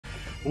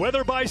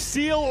Whether by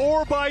steel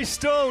or by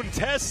stone,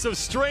 tests of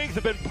strength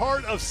have been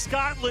part of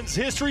Scotland's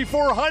history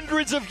for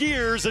hundreds of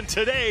years, and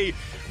today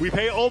we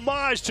pay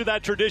homage to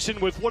that tradition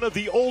with one of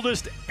the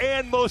oldest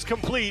and most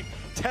complete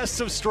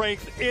tests of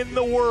strength in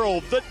the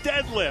world, the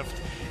deadlift.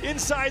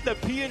 Inside the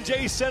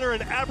P&J Centre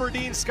in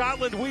Aberdeen,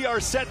 Scotland, we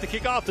are set to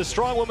kick off the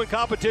Strongwoman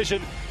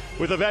competition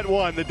with Event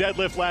 1, the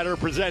deadlift ladder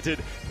presented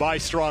by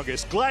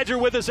Strongest. Glad you're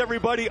with us,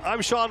 everybody.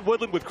 I'm Sean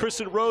Woodland with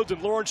Kristen Rhodes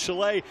and Lauren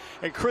Chalet.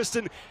 And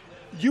Kristen,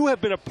 you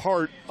have been a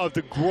part of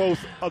the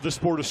growth of the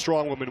sport of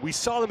Strongwoman. We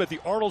saw them at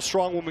the Arnold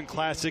Strongwoman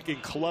Classic in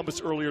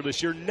Columbus earlier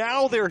this year.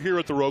 Now they're here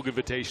at the Rogue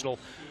Invitational.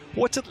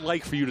 What's it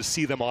like for you to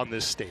see them on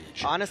this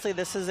stage? Honestly,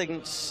 this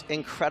is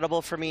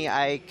incredible for me.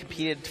 I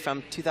competed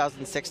from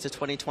 2006 to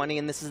 2020,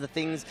 and this is the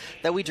things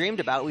that we dreamed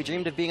about. We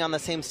dreamed of being on the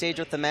same stage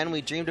with the men.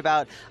 We dreamed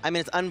about, I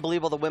mean, it's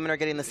unbelievable the women are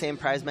getting the same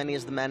prize money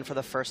as the men for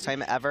the first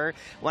time ever.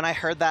 When I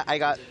heard that, I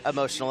got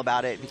emotional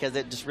about it because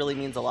it just really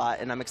means a lot,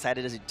 and I'm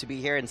excited to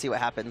be here and see what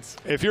happens.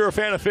 If you're a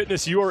fan of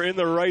fitness, you are in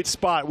the right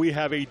spot. We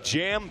have a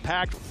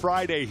jam-packed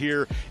Friday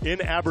here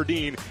in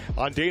Aberdeen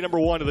on day number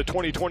 1 of the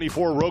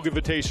 2024 Rogue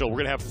Invitational.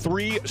 We're going to have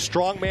 3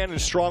 Strongman and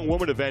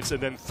Strongwoman events and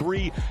then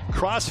 3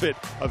 CrossFit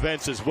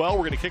events as well.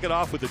 We're going to kick it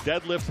off with the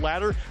deadlift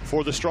ladder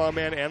for the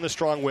Strongman and the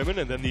Strongwomen,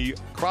 and then the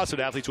CrossFit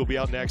athletes will be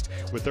out next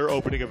with their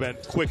opening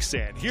event,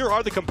 Quicksand. Here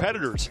are the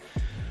competitors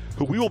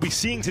who we will be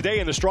seeing today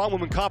in the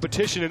Strongwoman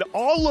competition, and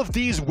all of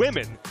these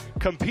women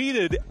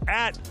competed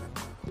at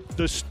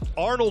the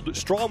Arnold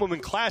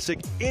Strongwoman Classic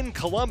in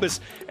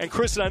Columbus. And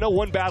Kristen, I know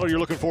one battle you're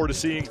looking forward to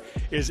seeing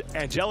is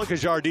Angelica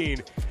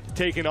Jardine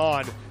taking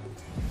on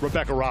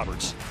Rebecca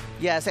Roberts.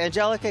 Yes,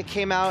 Angelica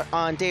came out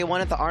on day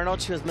 1 at the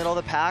Arnold. She was middle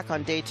of the pack.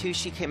 On day 2,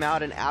 she came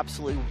out and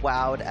absolutely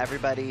wowed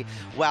everybody,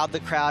 wowed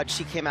the crowd.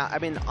 She came out, I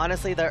mean,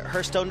 honestly,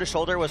 her stone to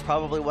shoulder was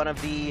probably one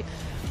of the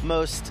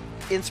most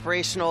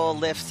inspirational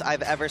lifts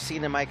I've ever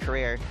seen in my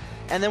career.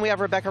 And then we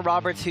have Rebecca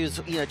Roberts, who's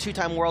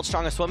 2-time world's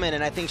strongest woman,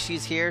 and I think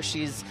she's here.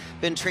 She's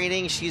been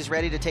training. She's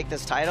ready to take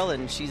this title,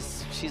 and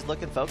she's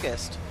looking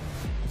focused.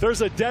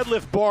 There's a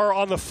deadlift bar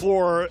on the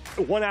floor.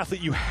 One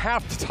athlete you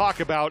have to talk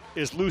about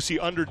is Lucy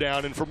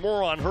Underdown. And for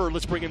more on her,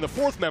 let's bring in the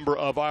 4th member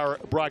of our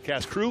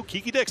broadcast crew,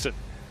 Kiki Dixon.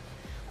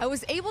 I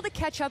was able to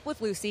catch up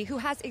with Lucy, who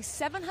has a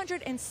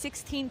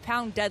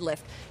 716-pound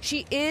deadlift.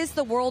 She is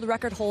the world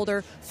record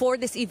holder for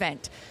this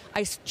event.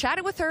 I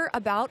chatted with her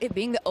about it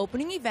being the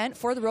opening event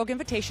for the Rogue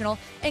Invitational,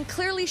 and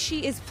clearly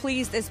she is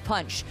pleased as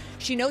punch.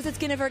 She knows it's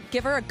going to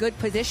give her a good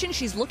position.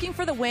 She's looking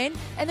for the win,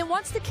 and then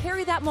wants to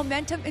carry that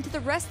momentum into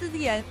the rest of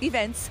the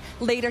events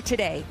later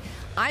today.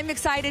 I'm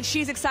excited.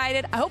 She's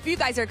excited. I hope you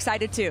guys are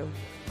excited too.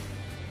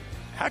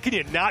 How can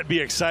you not be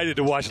excited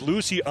to watch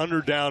Lucy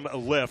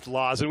Underdown lift,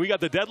 Laws? And we got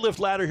the deadlift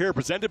ladder here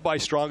presented by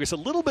Strongest. A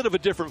little bit of a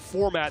different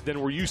format than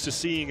we're used to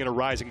seeing in a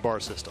rising bar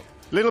system.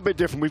 A little bit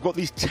different. We've got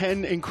these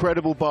 10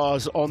 incredible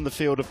bars on the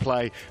field of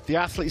play. The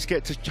athletes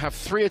get to have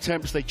 3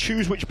 attempts. They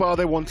choose which bar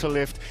they want to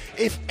lift.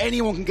 If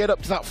anyone can get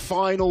up to that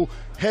final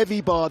heavy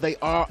bar, they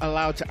are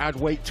allowed to add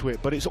weight to it.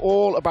 But it's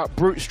all about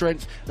brute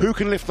strength. Who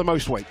can lift the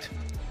most weight?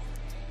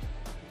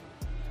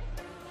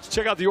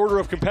 Check out the order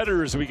of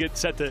competitors. We get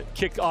set to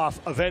kick off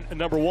event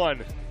number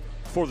 1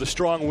 for the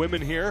strong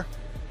women here.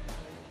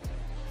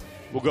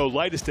 We'll go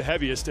lightest to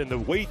heaviest, and the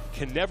weight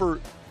can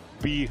never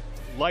be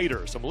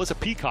lighter. So Melissa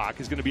Peacock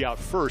is going to be out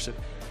first at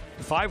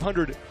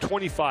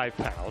 525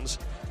 pounds,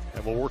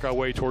 and we'll work our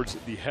way towards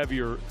the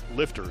heavier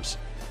lifters.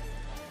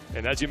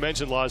 And as you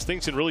mentioned, Laws,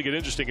 things can really get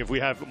interesting if we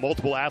have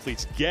multiple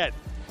athletes get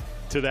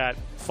to that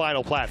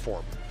final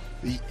platform.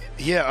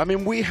 Yeah, I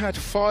mean, we had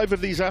 5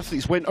 of these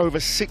athletes went over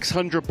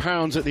 600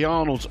 pounds at the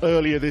Arnolds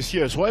earlier this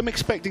year, so I'm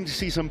expecting to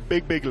see some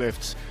big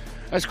lifts.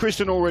 As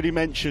Kristen already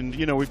mentioned,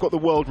 we've got the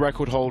world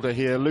record holder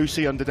here.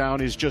 Lucy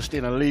Underdown is just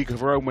in a league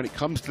of her own when it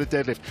comes to the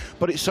deadlift,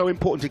 but it's so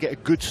important to get a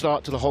good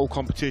start to the whole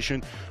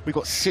competition. We've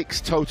got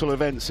 6 total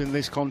events in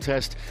this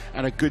contest,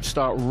 and a good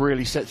start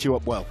really sets you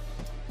up well.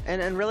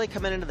 And really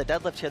coming into the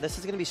deadlift here, this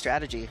is going to be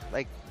strategy.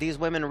 Like, these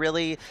women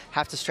really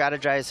have to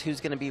strategize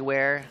who's going to be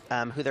where,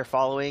 who they're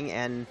following,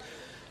 and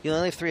you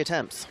only have 3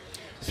 attempts.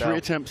 3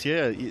 attempts,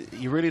 yeah.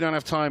 You really don't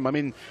have time. I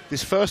mean,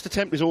 this first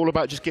attempt is all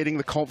about just getting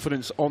the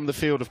confidence on the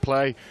field of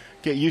play,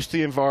 get used to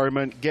the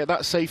environment, get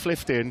that safe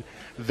lift in,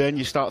 then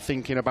you start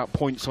thinking about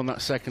points on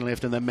that second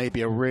lift, and then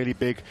maybe a really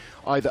big,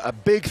 either a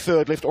big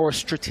third lift or a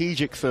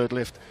strategic third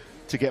lift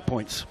to get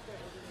points.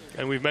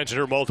 And we've mentioned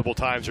her multiple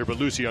times here, but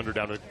Lucy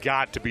Underdown has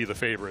got to be the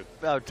favorite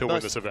to win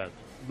this event.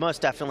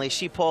 Most definitely.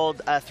 She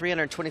pulled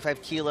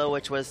 325 kilo,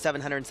 which was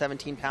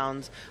 717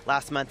 pounds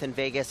last month in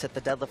Vegas at the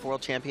Deadlift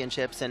World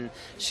Championships, and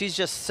she's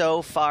just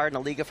so far in a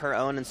league of her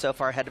own and so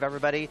far ahead of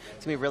everybody. It's going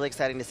to be really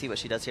exciting to see what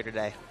she does here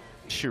today.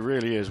 She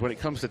really is. When it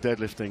comes to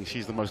deadlifting,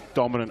 she's the most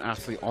dominant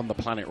athlete on the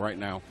planet right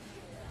now.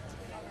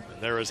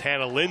 And there is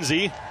Hannah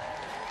Lindsay.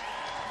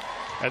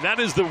 And that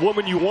is the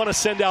woman you want to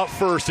send out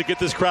first to get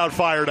this crowd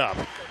fired up.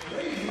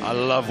 I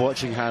love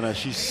watching Hannah.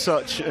 She's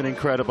such an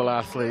incredible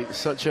athlete,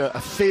 such a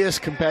fierce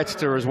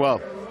competitor as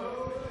well.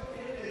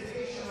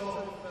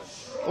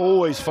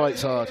 Always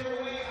fights hard.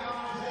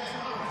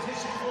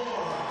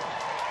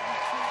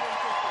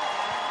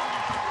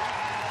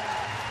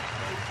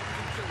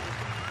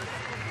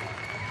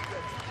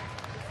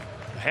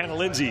 Hannah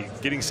Lindsay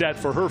getting set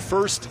for her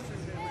first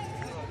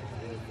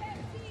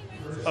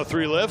of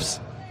 3 lifts.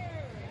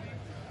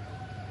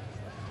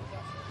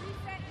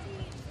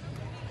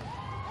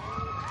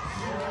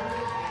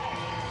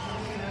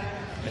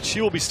 And she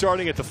will be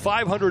starting at the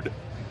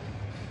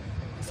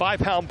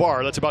 505-pound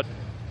bar. That's about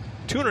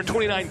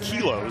 229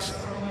 kilos.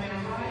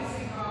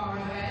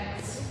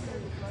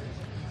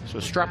 So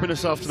strapping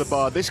herself to the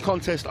bar. This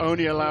contest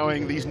only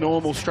allowing these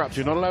normal straps.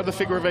 You're not allowed the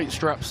figure of 8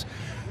 straps.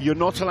 You're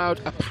not allowed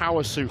a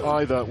power suit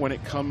either when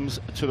it comes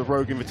to the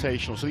Rogue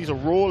Invitational. So these are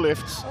raw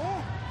lifts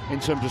in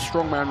terms of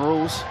strongman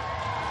rules.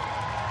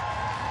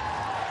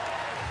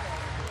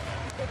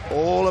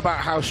 All about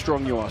how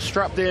strong you are.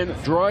 Strapped in,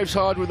 drives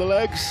hard with the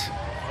legs.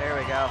 There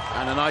we go.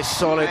 And a nice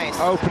solid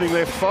opening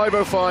lift.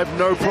 505,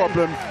 no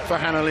problem for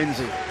Hannah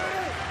Lindsay.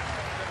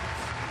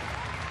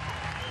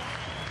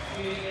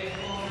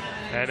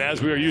 And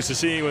as we are used to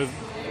seeing with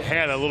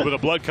Hannah, a little bit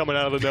of blood coming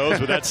out of the nose,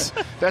 but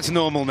that's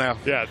normal now.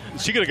 Yeah,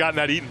 she could have gotten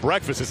that eating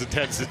breakfast as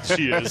intense as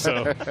she is,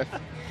 so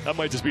that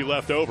might just be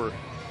left over.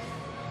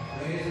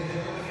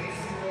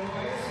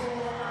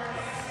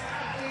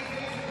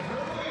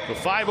 The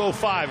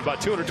 505,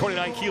 about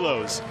 229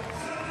 kilos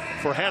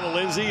for Hannah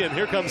Lindsay, and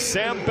here comes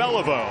Sam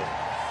Beliveau.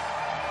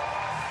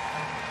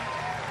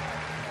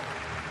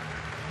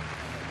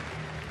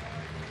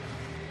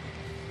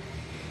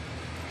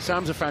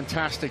 Sam's a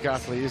fantastic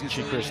athlete, isn't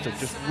she, Kristen?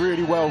 Just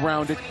really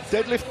well-rounded.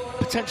 Deadlift,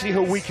 potentially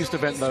her weakest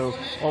event, though,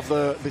 of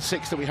the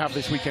 6 that we have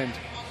this weekend.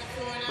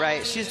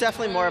 Right, she's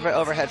definitely more of an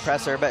overhead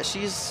presser, but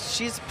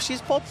she's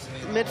pulled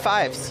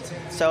mid-5s,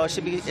 so it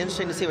should be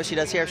interesting to see what she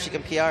does here if she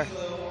can PR.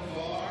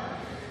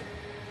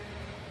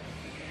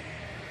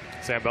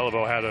 Sam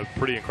Beliveau had a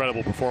pretty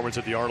incredible performance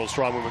at the Arnold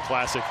Strongwoman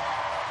Classic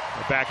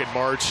back in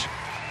March.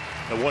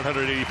 A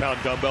 180-pound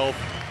dumbbell,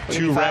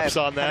 2 reps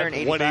on that,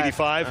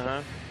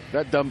 185.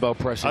 That dumbbell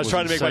press. I was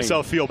trying to make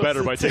myself feel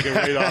better by taking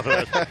weight off of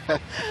it.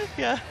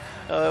 Yeah,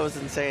 oh, it was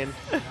insane.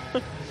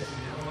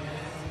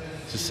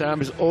 So Sam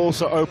is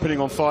also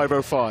opening on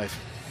 505.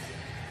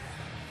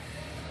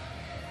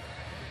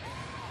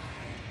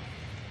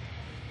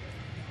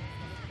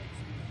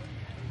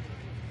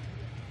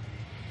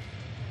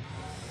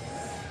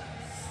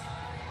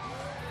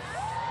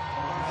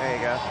 There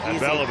you go. And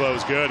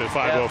Belevau's good at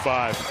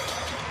 505.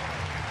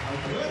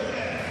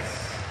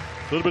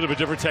 A little bit of a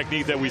different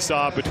technique that we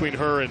saw between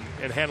her and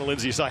Hannah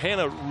Lindsay. You saw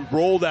Hannah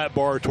roll that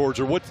bar towards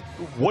her.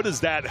 What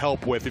does that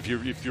help with if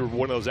you're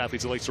one of those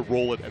athletes that likes to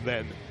roll it and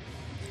then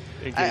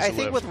engage the lift? I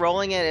think with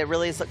rolling it, it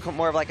really is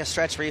more of like a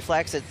stretch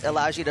reflex. It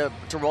allows you to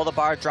roll the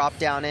bar, drop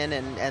down in,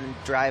 and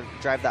drive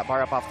that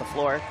bar up off the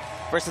floor,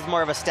 versus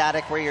more of a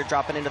static where you're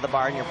dropping into the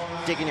bar and you're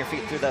digging your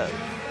feet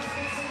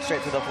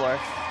straight through the floor.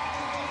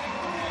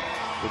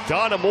 With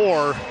Donna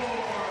Moore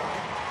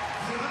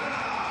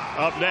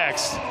up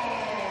next.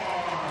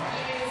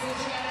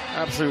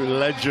 Absolute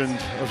legend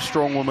of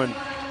Strongwoman.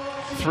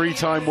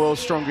 3-time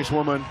world's strongest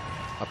woman.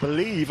 I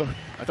believe,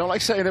 I don't like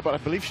saying it, but I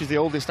believe she's the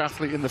oldest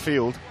athlete in the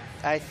field.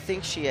 I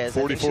think she is.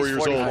 44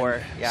 years old.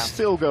 Yeah.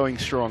 Still going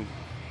strong.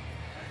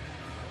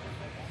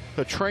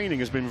 Her training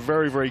has been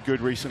very, very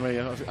good recently.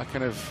 I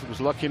kind of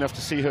was lucky enough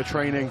to see her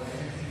training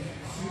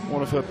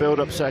one of her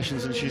build-up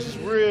sessions, and she's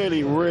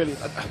really, really...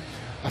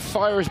 A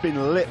fire has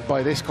been lit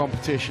by this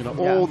competition.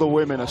 All the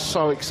women are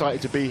so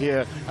excited to be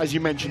here. As you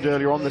mentioned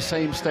earlier, on the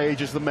same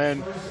stage as the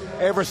men.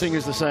 Everything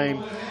is the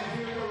same.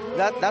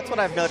 That's what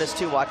I've noticed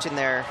too, watching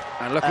their...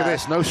 And look at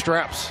this, no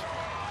straps.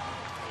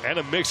 And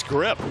a mixed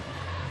grip.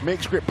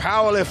 Mixed grip,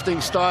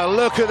 powerlifting style.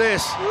 Look at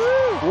this.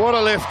 Woo! What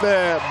a lift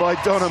there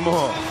by Donna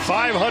Moore.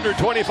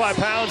 525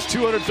 pounds,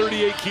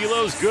 238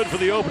 kilos. Good for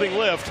the opening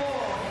lift.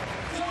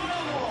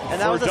 And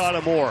that was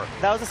Donna Moore.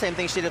 That was the same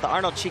thing she did at the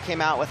Arnold. She came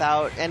out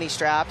without any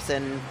straps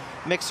and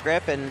mixed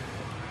grip, and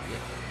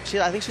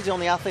I think she's the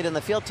only athlete in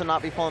the field to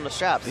not be pulling the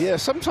straps. Yeah,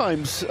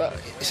 sometimes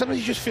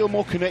you just feel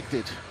more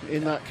connected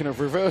in that kind of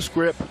reverse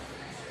grip.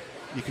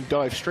 You can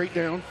dive straight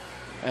down,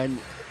 and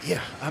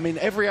yeah, I mean,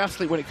 every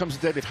athlete when it comes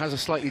to deadlift has a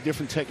slightly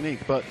different technique,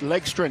 but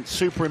leg strength,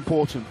 super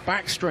important.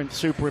 Back strength,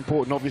 super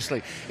important,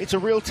 obviously. It's a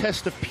real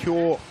test of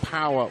pure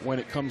power when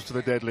it comes to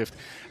the deadlift,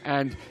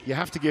 and you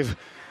have to give,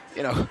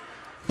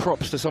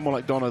 props to someone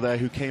like Donna there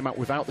who came out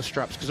without the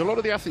straps, because a lot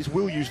of the athletes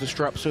will use the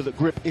straps so that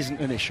grip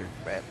isn't an issue.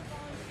 Right.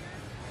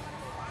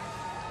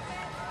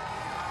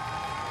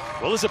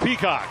 Melissa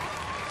Peacock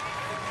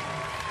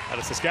out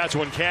of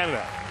Saskatchewan,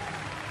 Canada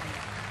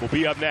will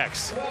be up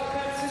next.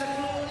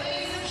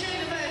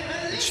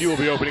 And she will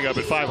be opening up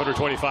at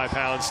 525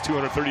 pounds,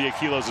 238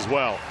 kilos as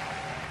well.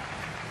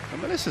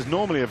 And Melissa's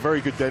normally a very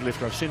good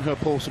deadlifter. I've seen her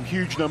pull some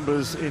huge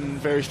numbers in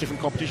various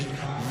different competitions.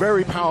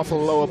 Very powerful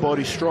lower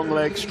body, strong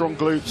legs, strong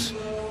glutes.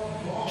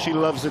 She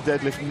loves the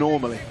deadlift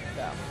normally.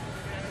 Yeah.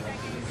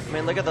 I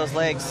mean, look at those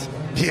legs.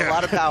 Yeah. A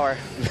lot of power.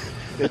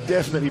 They're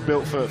definitely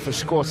built for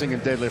squatting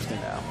and deadlifting.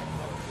 Yeah.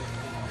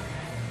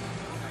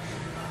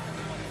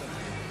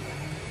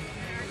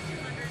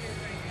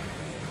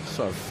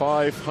 So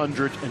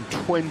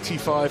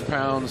 525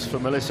 pounds for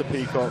Melissa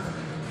Peacock,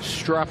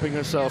 strapping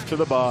herself to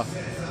the bar.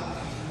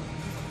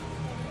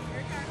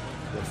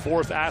 the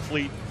fourth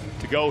athlete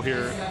to go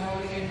here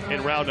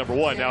in round number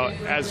 1. Now,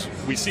 as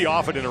we see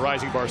often in a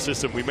rising bar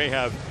system, we may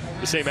have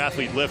the same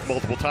athlete lift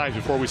multiple times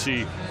before we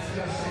see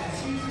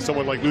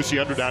someone like Lucy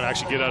Underdown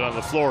actually get out on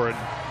the floor, and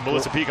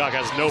Melissa Peacock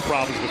has no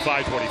problems with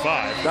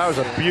 525. That was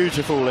a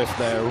beautiful lift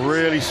there,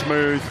 really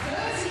smooth,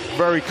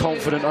 very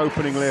confident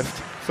opening lift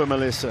for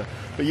Melissa.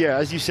 But yeah,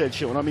 as you said,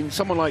 Sean, I mean,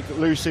 someone like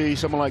Lucy,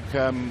 someone like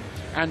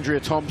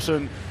Andrea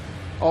Thompson,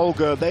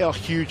 Olga, they are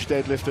huge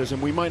deadlifters,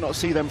 and we might not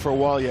see them for a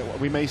while yet.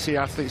 We may see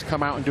athletes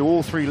come out and do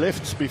all 3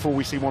 lifts before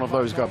we see one of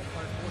those go.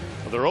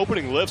 Well, their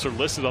opening lifts are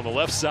listed on the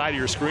left side of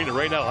your screen, and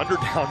right now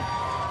Underdown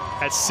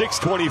at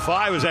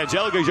 625 as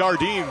Angelica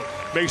Jardine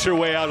makes her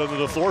way out onto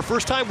the floor.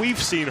 First time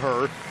we've seen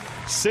her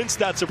since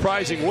that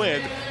surprising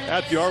win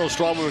at the Arnold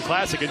Strongwoman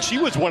Classic, and she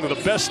was one of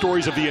the best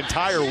stories of the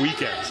entire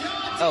weekend.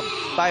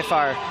 Oh, by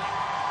far.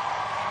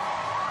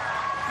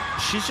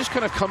 She's just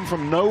kind of come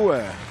from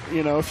nowhere.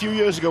 You know, a few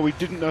years ago we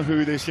didn't know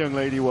who this young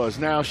lady was.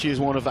 Now she is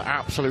one of the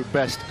absolute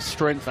best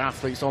strength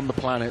athletes on the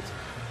planet,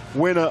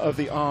 winner of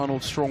the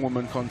Arnold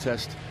Strongwoman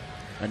contest,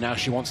 and now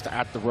she wants to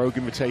add the Rogue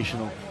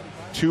Invitational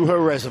to her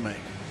resume.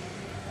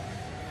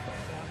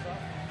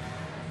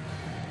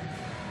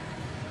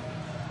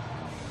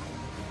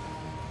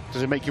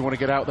 Does it make you want to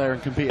get out there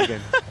and compete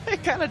again?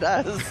 It kind of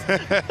does.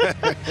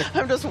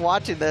 I'm just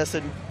watching this,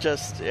 and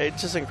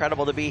it's just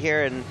incredible to be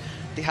here and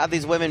to have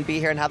these women be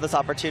here and have this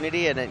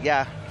opportunity. And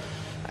yeah,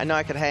 I know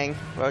I could hang.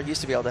 Well, I used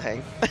to be able to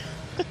hang.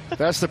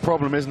 That's the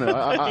problem, isn't it?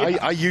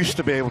 I used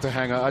to be able to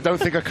hang. I don't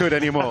think I could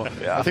anymore.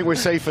 Yeah. I think we're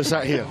safer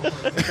sat here.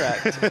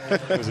 Correct.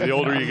 Because the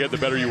older you get, the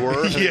better you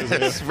were.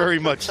 Yes, very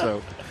much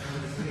so.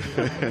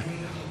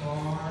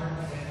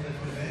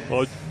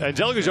 Well,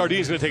 Angelica Jardine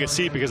is going to take a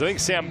seat because I think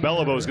Sam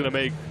Beliveau is going to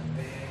make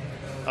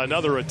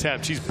another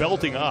attempt. She's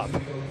belting up.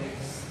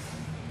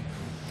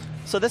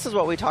 So this is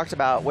what we talked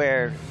about,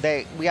 where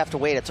we have to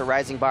wait. It's a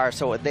rising bar,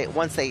 so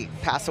once they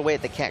pass a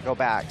weight, they can't go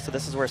back. So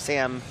this is where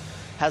Sam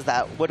has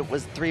that, what it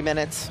was, 3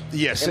 minutes?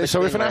 Yes,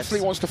 so if an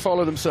athlete wants to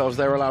follow themselves,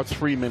 they're allowed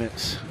 3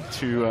 minutes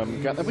to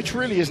get that, which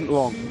really isn't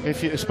long,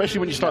 especially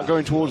when you start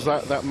going towards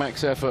that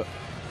max effort.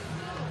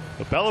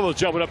 The Belivo's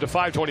jumping up to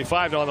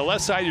 525. Now on the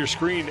left side of your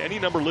screen, any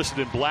number listed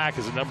in black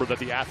is a number that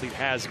the athlete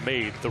has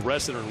made. The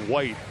rest that are in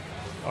white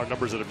are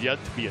numbers that have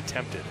yet to be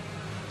attempted.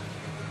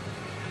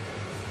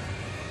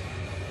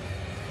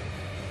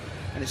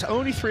 And it's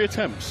only 3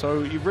 attempts,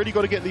 so you've really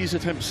got to get these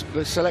attempts,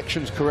 the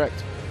selections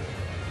correct.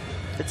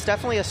 It's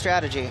definitely a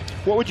strategy.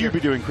 What would you be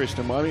doing,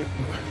 Kristen? I mean,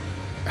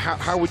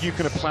 how would you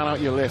kind of plan out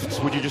your lifts?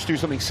 Would you just do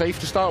something safe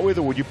to start with,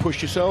 or would you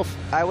push yourself?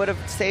 I would have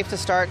safe to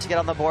start to get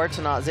on the board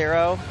to not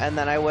zero, and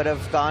then I would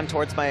have gone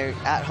towards my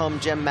at-home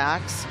gym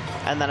max,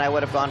 and then I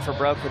would have gone for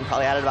broke and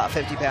probably added about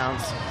 50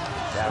 pounds.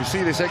 Yeah. You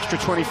see this extra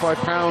 25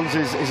 pounds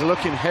is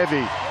looking heavy.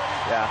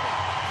 Yeah.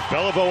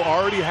 Beliveau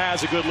already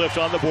has a good lift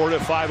on the board at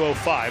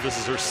 505. This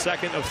is her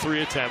second of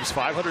 3 attempts.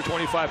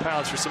 525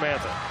 pounds for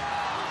Samantha.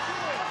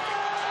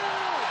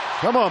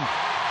 Come on.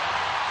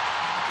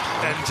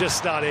 And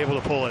just not able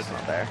to pull it.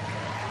 Not there.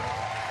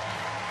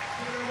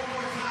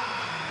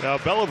 Now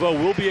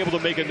Beliveau will be able to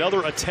make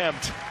another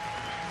attempt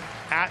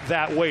at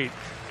that weight.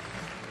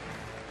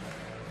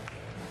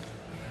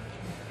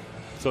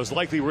 So it's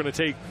likely we're going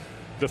to take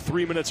the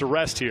 3 minutes of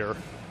rest here,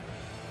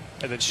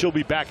 and then she'll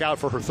be back out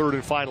for her third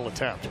and final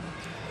attempt.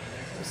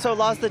 So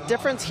Laz, the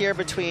difference here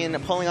between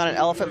pulling on an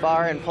elephant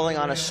bar and pulling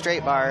on a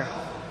straight bar,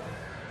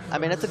 I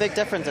mean, it's a big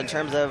difference in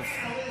terms of...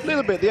 A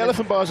little bit. The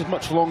elephant bars are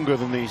much longer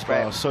than these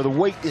bars, right. So the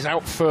weight is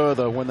out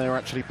further when they're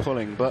actually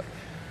pulling. But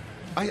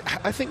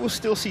I think we'll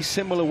still see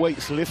similar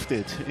weights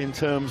lifted in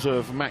terms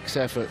of max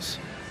efforts.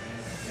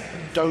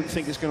 Don't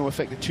think it's going to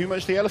affect it too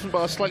much. The elephant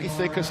bar is slightly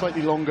thicker,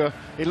 slightly longer.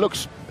 It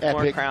looks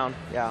epic. More crown,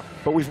 yeah.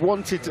 But we've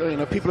wanted,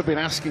 people have been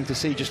asking to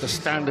see just a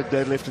standard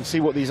deadlift and see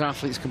what these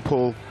athletes can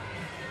pull.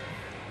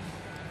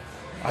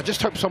 I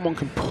just hope someone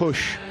can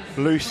push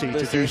Lucy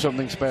to do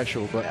something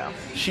special, but yeah.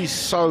 She's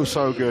so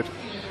good.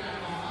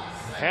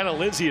 Hannah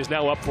Lindsay is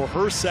now up for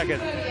her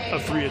second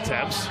of 3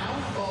 attempts.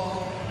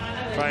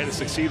 Trying to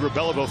succeed.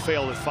 Beliveau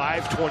failed at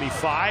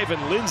 525,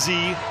 and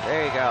Lindsay...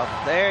 There you go.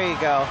 There you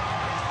go.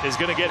 Is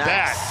going to get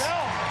back.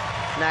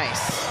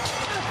 Nice.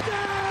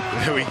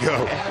 There we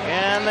go.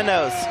 And the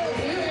nose.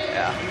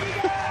 Yeah.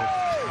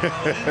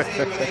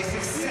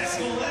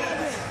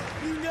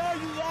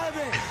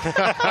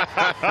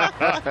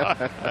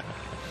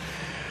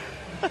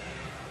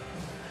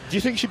 Do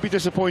you think she'd be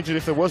disappointed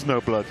if there was no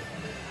blood?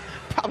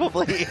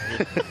 Probably.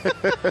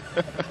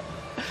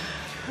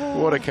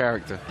 What a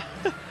character.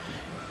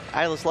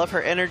 I just love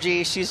her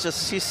energy. She's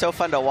so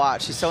fun to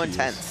watch. She's so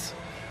intense.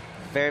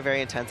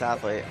 Very intense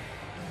athlete.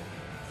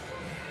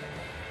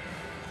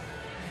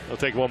 We'll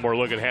take one more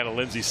look at Hannah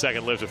Lindsay's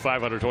second lift at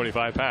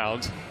 525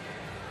 pounds.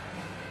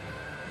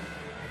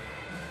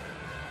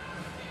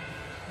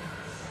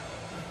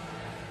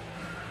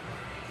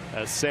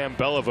 As Sam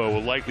Beliveau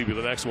will likely be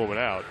the next woman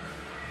out.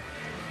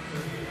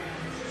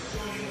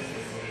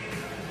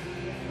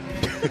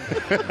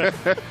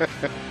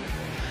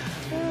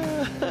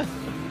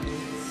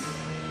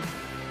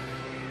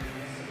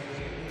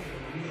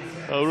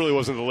 Well, it really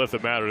wasn't the lift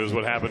that mattered. It was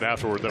what happened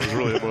afterward that was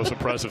really the most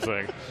impressive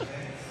thing.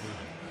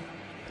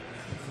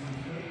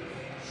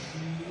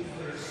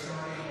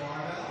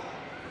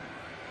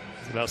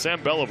 So now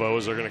Sam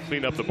Beliveau are going to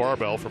clean up the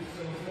barbell from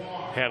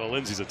Hannah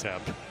Lindsay's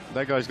attempt.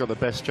 That guy's got the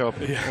best job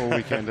all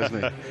weekend,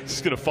 hasn't he? He's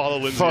just going to follow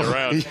Lindsay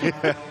around.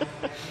 Yeah.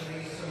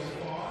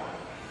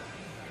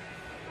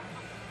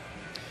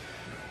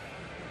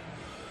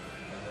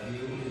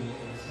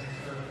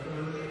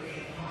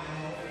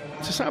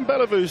 So Sam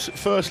Bellevue's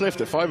first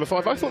lift at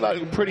 505, I thought that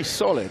looked pretty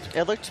solid.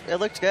 It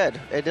looked good.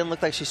 It didn't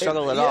look like she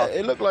struggled at all.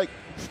 It looked like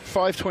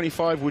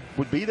 525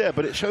 would be there,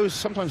 but it shows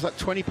sometimes that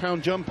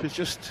 20-pound jump is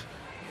just,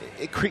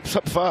 it creeps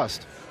up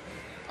fast.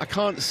 I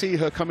can't see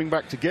her coming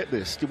back to get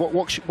this.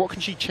 What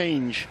can she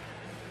change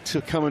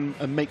to come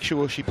and make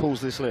sure she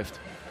pulls this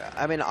lift?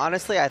 I mean,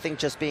 honestly, I think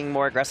just being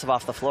more aggressive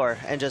off the floor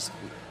and just,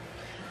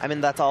 I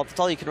mean, that's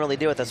all you can really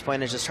do at this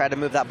point is just try to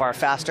move that bar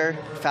faster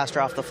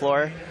off the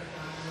floor.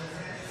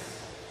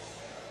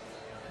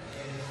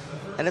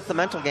 And it's the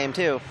mental game,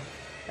 too,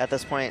 at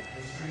this point.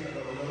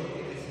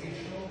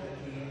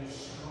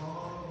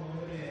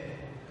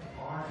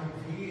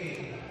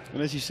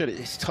 And as you said,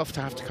 it's tough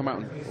to have to come out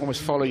and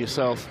almost follow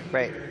yourself.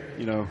 Right.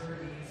 You know.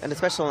 And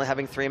especially only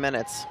having 3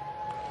 minutes.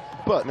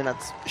 But I mean,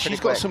 that's she's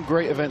got some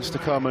great events to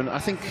come, and I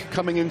think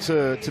coming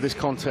into this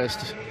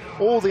contest,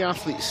 all the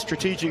athletes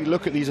strategically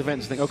look at these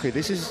events and think, okay,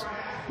 this is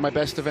my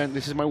best event,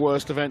 this is my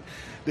worst event,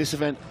 this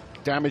event,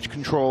 damage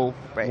control,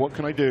 what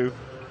can I do?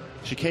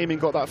 She came in,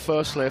 got that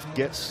first lift,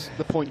 gets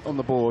the point on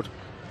the board.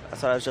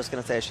 That's what I was just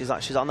going to say.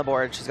 She's on the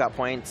board. She's got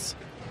points.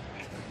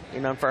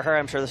 You know, and for her,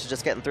 I'm sure this is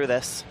just getting through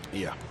this.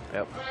 Yeah.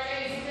 Yep.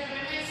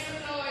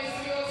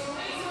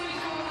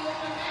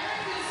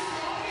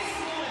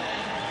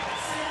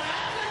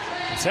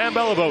 Sam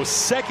Beliveau,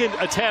 second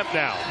attempt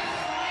now.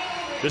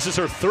 This is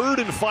her third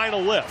and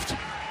final lift.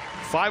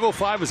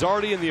 505 is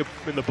already in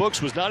the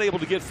books, was not able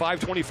to get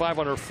 525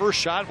 on her first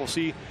shot. We'll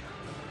see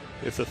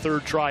if the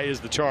third try is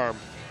the charm.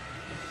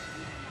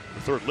 The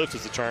third lift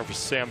is the charm for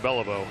Sam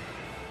Beliveau.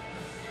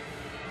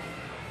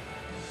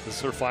 This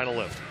is her final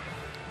lift.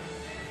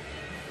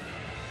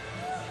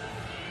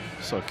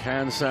 So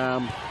can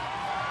Sam?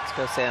 Let's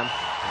go, Sam.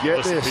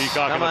 Get this.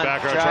 Peacock in the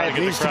background trying to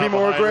get needs the crowd to be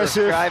more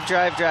aggressive.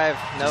 Drive.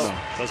 No.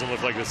 Doesn't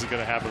look like this is going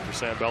to happen for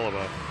Sam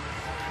Beliveau.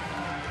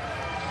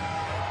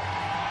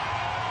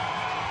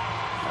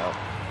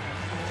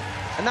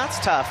 And that's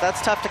tough.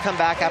 That's tough to come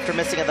back after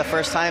missing it the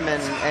first time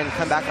and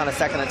come back on a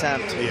second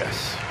attempt.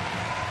 Yes.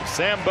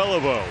 Sam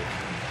Beliveau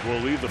will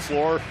leave the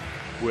floor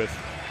with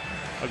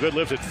a good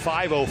lift at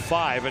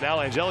 505. And now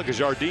Angelica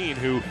Jardine,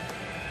 who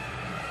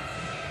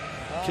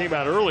came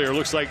out earlier,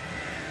 looks like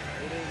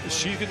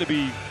she's going to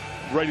be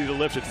ready to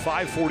lift at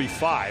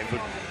 545. But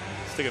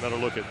let's take another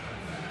look at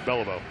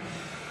Beliveau.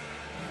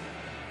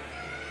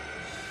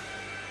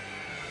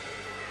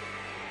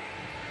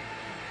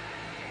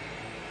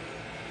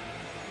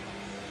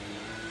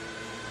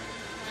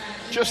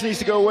 Just needs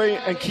to go away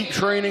and keep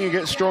training and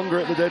get stronger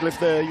at the deadlift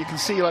there. You can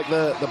see like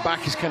the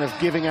back is kind of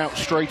giving out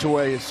straight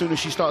away as soon as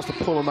she starts to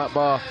pull on that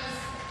bar.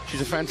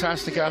 She's a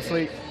fantastic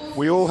athlete.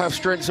 We all have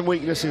strengths and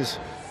weaknesses,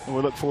 and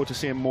we look forward to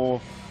seeing more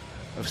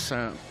of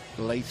Sam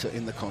later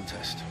in the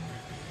contest.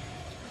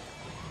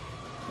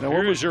 Now,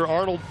 here is your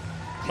Arnold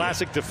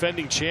Classic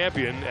defending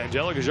champion,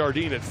 Angelica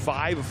Jardine, at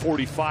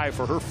 545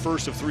 for her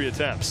first of 3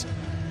 attempts.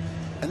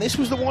 And this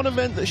was the one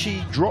event that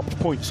she dropped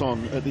points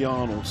on at the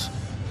Arnolds.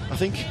 I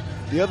think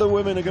the other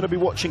women are going to be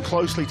watching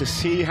closely to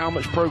see how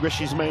much progress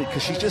she's made,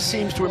 because she just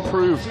seems to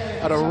improve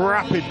at a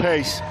rapid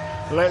pace.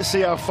 Let's see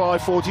how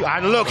 540,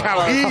 and look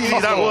how easy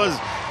that was.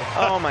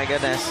 Oh my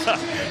goodness.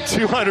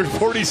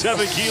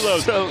 247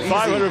 kilos, so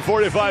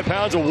 545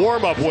 pounds of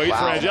warm-up weight for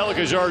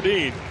Angelica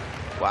Jardine.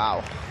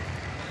 Wow.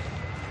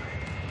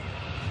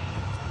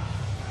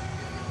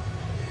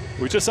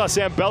 We just saw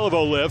Sam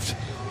Beliveau lift.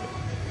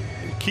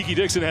 Kiki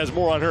Dixon has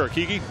more on her.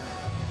 Kiki?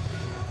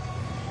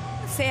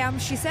 Sam,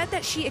 she said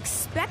that she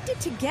expected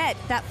to get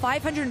that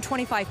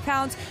 525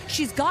 pounds.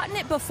 She's gotten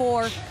it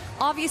before,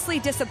 obviously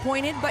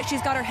disappointed, but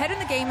she's got her head in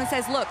the game and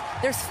says, look,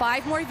 there's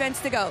 5 more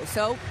events to go.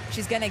 So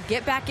she's going to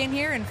get back in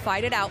here and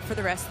fight it out for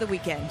the rest of the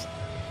weekend.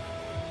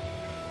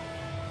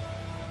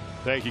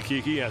 Thank you,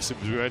 Kiki. Yes, as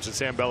we mentioned,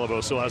 Sam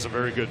Beliveau still has some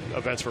very good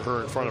events for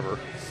her in front of her.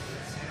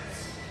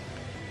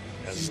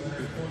 As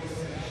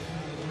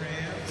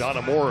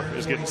Donna Moore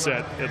is getting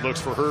set, it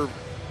looks, for her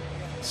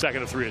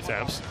second of 3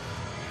 attempts.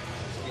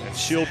 And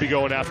she'll be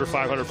going after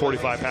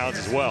 545 pounds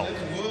as well.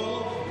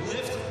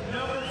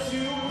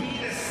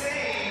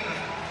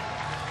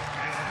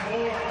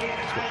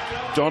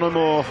 Donna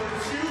Moore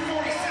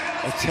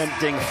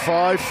attempting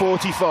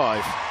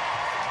 545.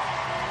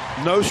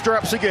 No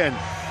straps again.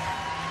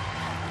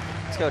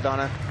 Let's go,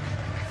 Donna.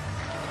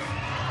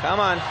 Come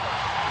on.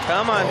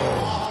 Come on.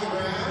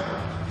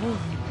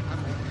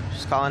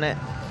 Just calling it.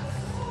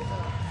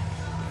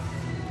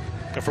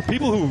 And for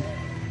people who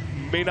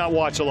may not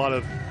watch a lot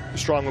of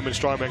strongwomen,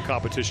 strongmen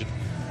competition,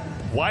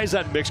 why is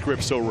that mixed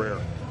grip so rare?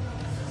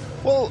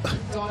 Well,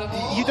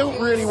 you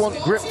don't really want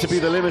grip to be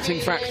the limiting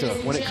factor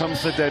when it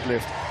comes to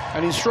deadlift.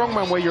 And in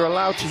strongman, where you're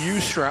allowed to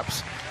use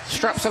straps,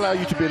 straps allow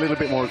you to be a little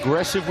bit more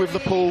aggressive with the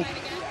pull.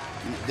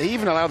 They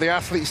even allow the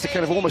athletes to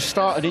kind of almost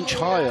start an inch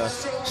higher.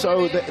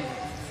 So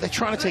they're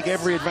trying to take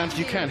every advantage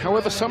you can.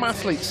 However, some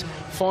athletes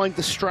find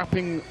the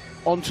strapping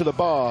onto the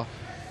bar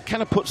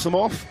kind of puts them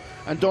off.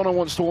 And Donna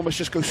wants to almost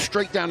just go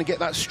straight down and get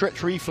that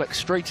stretch reflex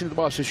straight into the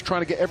bar. So she's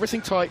trying to get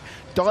everything tight,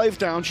 dive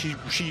down. She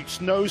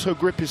knows her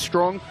grip is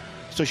strong,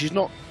 so she's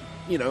not,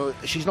 you know,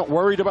 she's not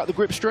worried about the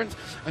grip strength,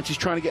 and she's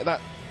trying to get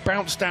that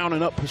bounce down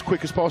and up as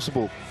quick as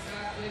possible.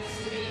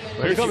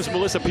 Here comes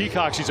Melissa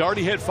Peacock. She's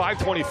already hit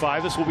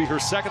 525. This will be her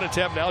second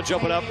attempt, now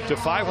jumping up to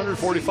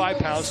 545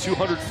 pounds,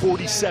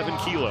 247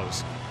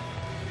 kilos.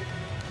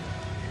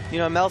 You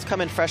know, Mel's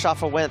coming fresh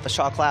off a win at the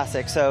Shaw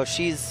Classic, so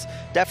she's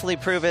definitely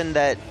proven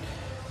that,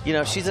 you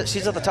know, she's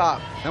at the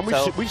top. And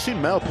we've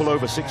seen Mel pull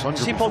over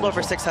 600. She pulled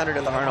over 600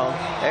 at the Arnold.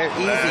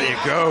 Easy. There you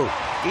go.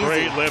 Easy.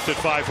 Great lift at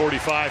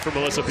 545 for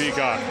Melissa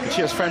Peacock. And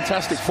she has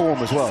fantastic form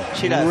as well.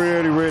 She does.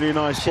 Really, really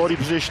nice body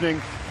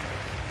positioning.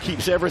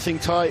 Keeps everything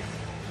tight.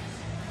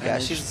 Yeah,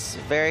 she's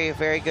very,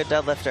 very good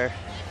deadlifter.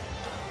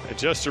 And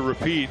just to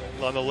repeat,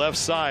 on the left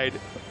side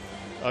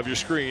of your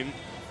screen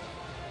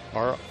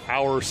are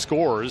our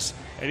scores.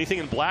 Anything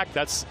in black,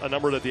 that's a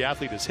number that the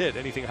athlete has hit.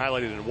 Anything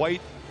highlighted in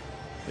white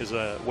is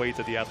a weight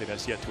that the athlete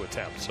has yet to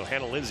attempt. So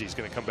Hannah Lindsay is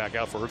going to come back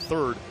out for her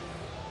third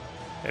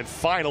and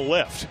final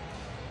lift.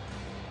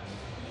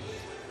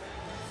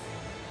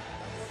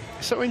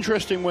 It's so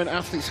interesting when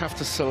athletes have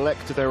to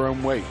select their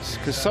own weights,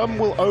 because some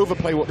will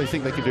overplay what they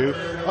think they can do,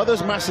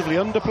 others massively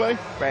underplay.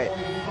 Right.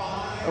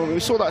 I mean, we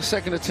saw that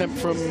second attempt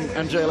from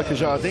Angelica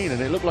Jardine,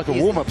 and it looked like a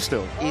warm-up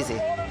still. Easy.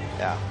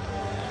 Yeah.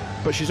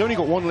 But she's only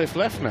got one lift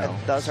left now.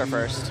 That was her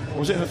first.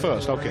 Was it her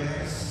first? Okay.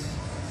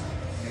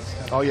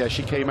 Oh yeah,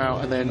 she came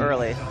out and then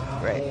early.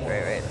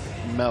 Right.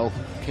 Mel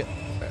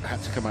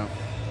had to come out.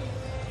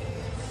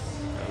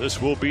 Now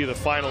this will be the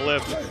final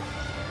lift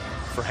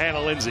for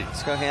Hannah Lindsay.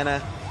 Let's go,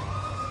 Hannah.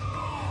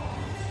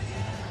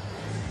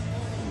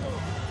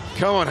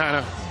 Come on,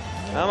 Hannah.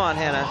 Come on,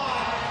 Hannah.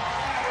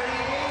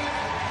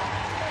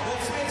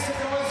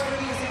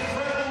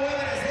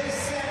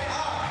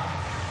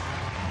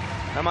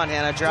 Come on,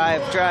 Hannah.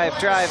 Drive.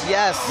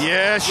 Yes.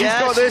 Yeah, she's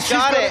got this. She's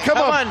got it. Come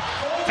on.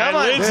 And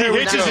Lindsay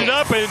hitches it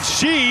up, and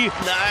she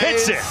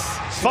hits it.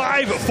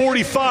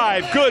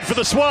 545. Good for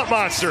the Swamp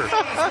Monster.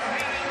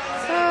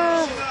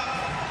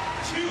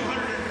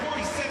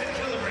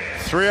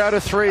 3 out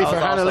of 3 for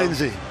Hannah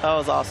Lindsay. That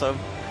was awesome.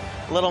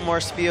 A little more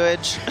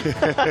spewage.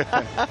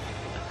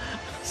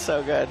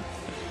 So good.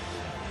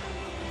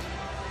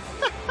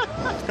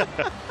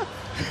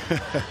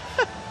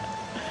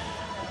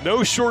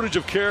 No shortage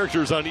of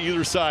characters on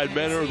either side,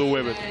 men or the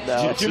women.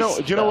 No. Do you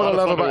know what I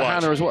love about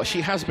Hannah as well?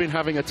 She has been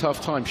having a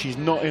tough time. She's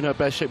not in her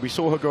best shape. We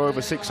saw her go over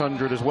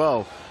 600 as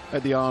well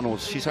at the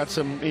Arnolds. She's had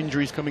some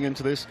injuries coming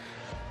into this,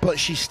 but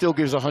she still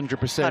gives 100%.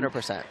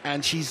 100%.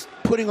 And she's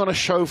putting on a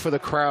show for the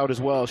crowd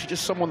as well. She's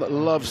just someone that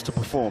loves to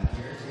perform.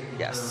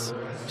 Yes.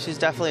 She's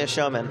definitely a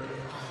showman.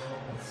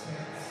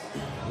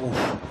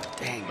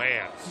 Dang.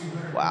 Man.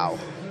 Wow.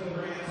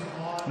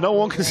 No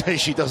one can say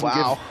she doesn't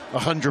give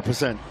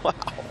 100%. Wow.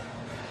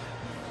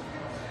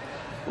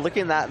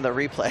 Looking at that in the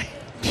replay.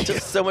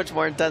 Just so much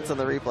more intense in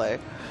the replay.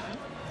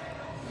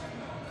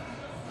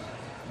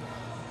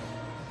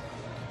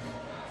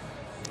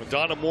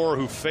 Donna Moore,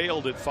 who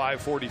failed at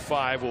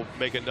 545, will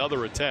make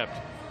another attempt.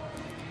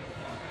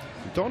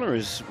 Donna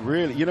is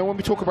really, you know, when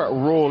we talk about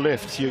raw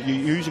lifts, you're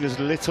using as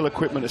little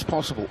equipment as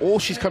possible. All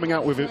she's coming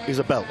out with is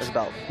a belt.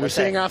 We're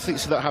seeing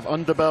athletes that have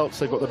underbelts.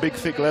 They've got the big,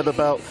 thick leather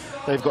belt.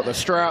 They've got the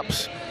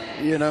straps,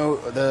 you know,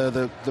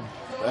 the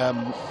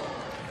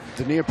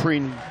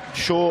neoprene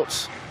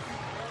shorts.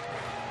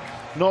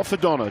 Not for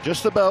Donna,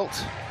 just the belt,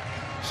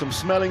 some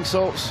smelling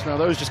salts. Now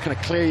those just kind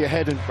of clear your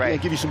head and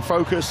give you some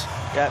focus.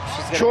 Yep, she's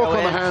going to Chalk go on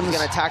in. the hands. She's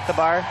going to attack the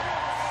bar.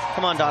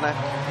 Come on, Donna.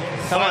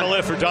 Final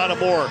lift for Donna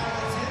Moore.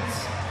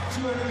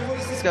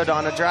 Let's go,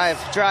 Donna. Drive.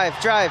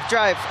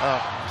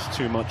 Oh, it's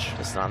too much.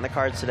 It's not in the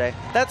cards today.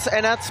 That's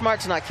smart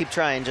to not keep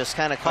trying. Just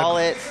kind of call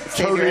it.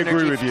 Save totally your energy.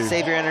 agree with you.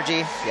 Save your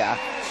energy. Yeah.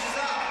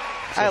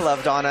 I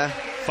love Donna.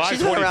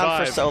 She's been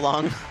around for so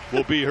long.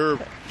 Will be her.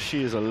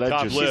 She is a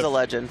legend. She's a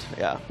legend.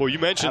 Yeah. Well, you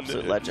mentioned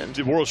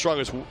the World's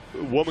Strongest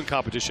Woman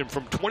competition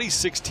from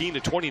 2016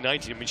 to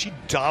 2019. I mean, she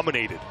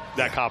dominated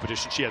that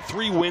competition. She had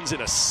 3 wins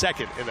in a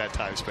second in that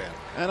time span.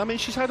 And I mean,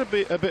 she's had a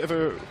bit of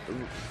a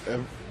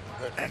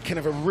kind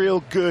of a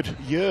real good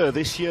year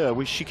this year.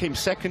 She came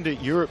second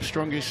at Europe's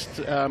Strongest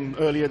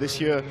earlier this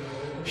year.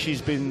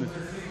 She's been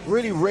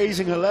really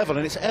raising her level,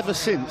 and it's ever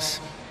since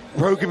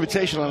Rogue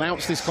Invitational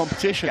announced this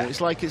competition. Yeah.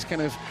 It's like it's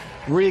kind of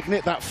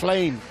reignite that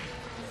flame.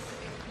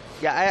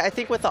 Yeah, I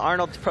think with the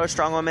Arnold Pro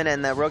Strongwoman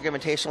and the Rogue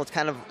Invitational, it's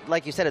kind of,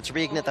 like you said, it's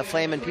reignite the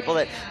flame, and people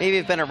that maybe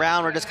have been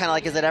around were just kind of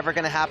like, is it ever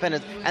going to happen?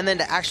 And then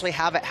to actually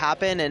have it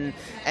happen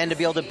and to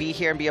be able to be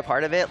here and be a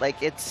part of it,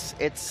 like it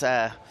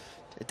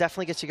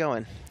definitely gets you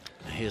going.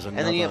 Here's another.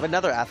 And then you have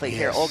another athlete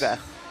here, Olga.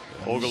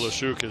 Olga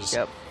Lashuk is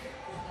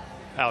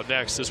out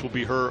next. This will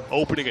be her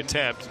opening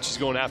attempt. She's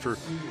going after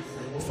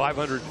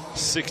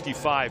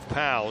 565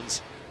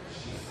 pounds,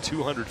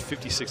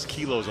 256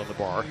 kilos on the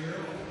bar.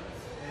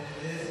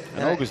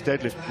 And Olga's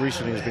deadlift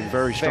recently has been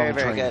very strong.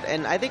 Very good.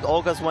 And I think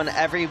Olga's won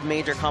every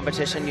major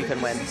competition you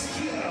can win.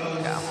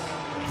 Yeah.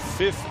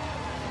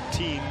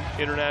 15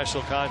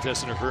 international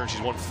contests in her career, and she's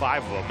won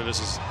 5 of them. And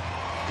this is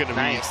going to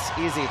be nice,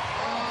 easy,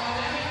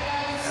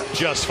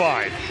 just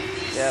fine.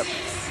 Yep.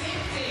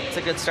 It's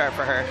a good start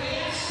for her.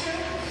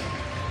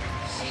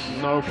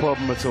 No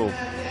problem at all.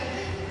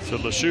 So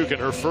Lashuk in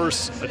her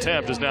first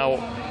attempt is now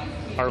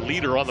our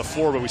leader on the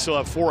floor, but we still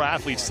have 4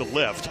 athletes to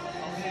lift.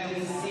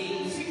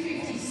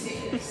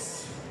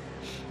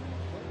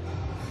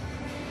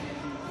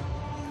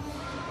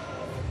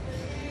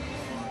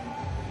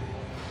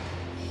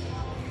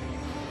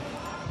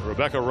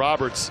 Rebecca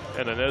Roberts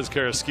and Inez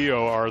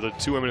Carrasquillo are the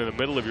 2 women in the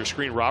middle of your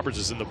screen. Roberts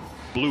is in the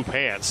blue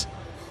pants.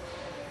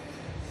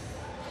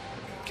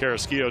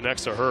 Carrasquillo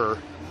next to her.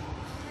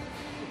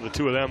 The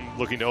 2 of them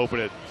looking to open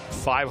at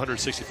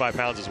 565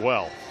 pounds as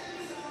well.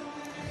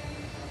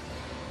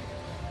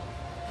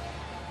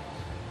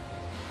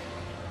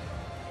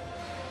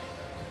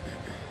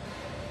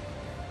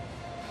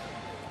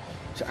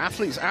 So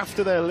athletes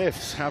after their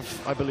lifts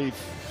have, I believe,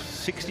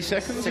 60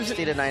 seconds?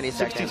 60 to 90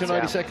 seconds. 60 to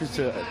 90 seconds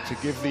to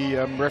give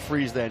the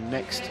referees their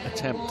next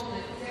attempt.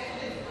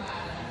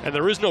 And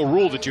there is no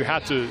rule that you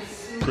have to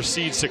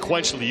proceed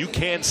sequentially. You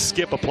can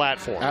skip a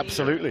platform.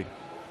 Absolutely.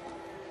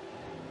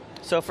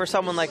 So for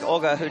someone like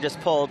Olga, who just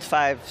pulled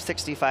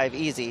 565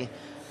 easy,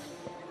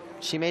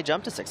 she may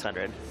jump to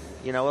 600.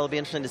 You know, it'll be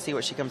interesting to see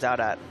what she comes out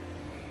at.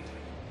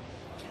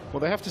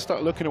 Well, they have to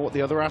start looking at what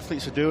the other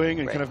athletes are doing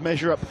and kind of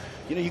measure up.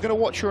 You know, you're going to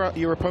watch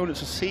your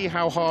opponents and see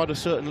how hard a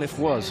certain lift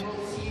was.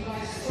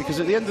 Because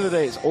at the end of the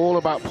day, it's all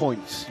about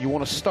points. You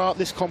want to start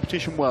this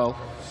competition well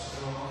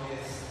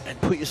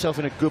and put yourself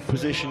in a good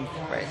position.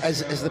 Right.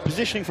 As the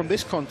positioning from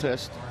this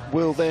contest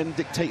will then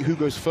dictate who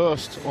goes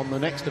first on the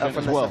next event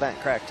from as well. This event,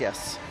 correct,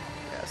 yes.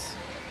 Yes.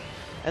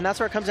 And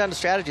that's where it comes down to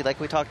strategy, like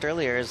we talked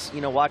earlier, is,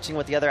 you know, watching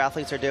what the other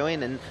athletes are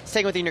doing and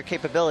staying within your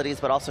capabilities,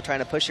 but also trying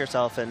to push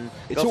yourself and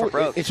go for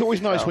broke. It's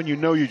always nice when you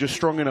know you're just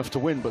strong enough to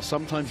win, but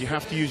sometimes you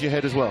have to use your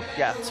head as well.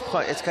 Yeah,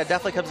 it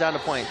definitely comes down to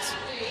points.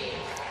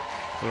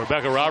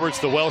 Rebecca Roberts,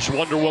 the Welsh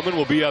Wonder Woman,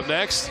 will be up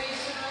next.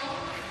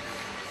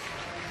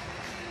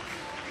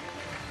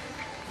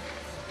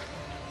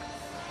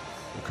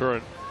 The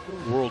current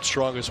world's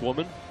strongest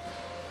woman.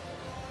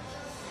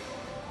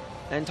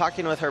 And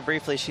talking with her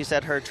briefly, she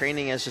said her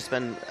training has just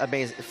been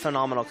amazing,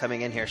 phenomenal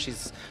coming in here.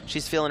 She's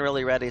feeling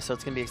really ready, so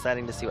it's going to be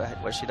exciting to see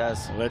what she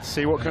does. Let's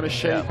see what kind of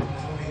shape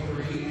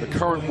the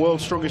current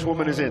world's strongest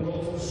woman is in.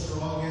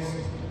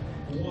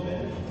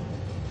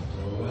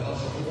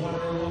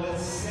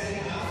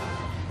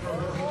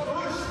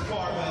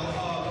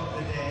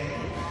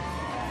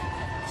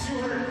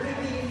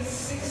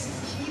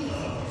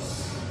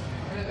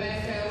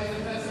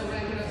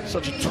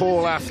 Such a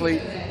tall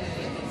athlete.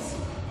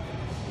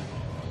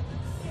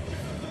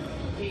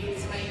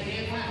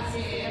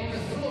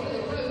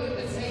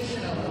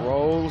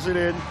 Rolls it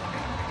in.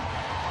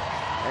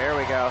 There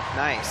we go.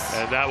 Nice.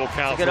 And that will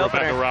count for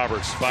Rebecca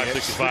Roberts.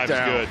 565 is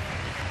good.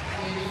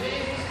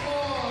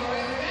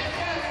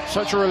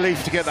 Such a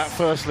relief to get that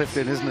first lift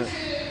in, isn't it?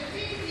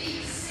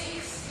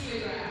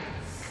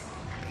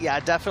 Yeah,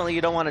 definitely. You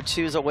don't want to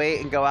choose a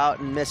weight and go out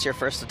and miss your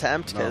first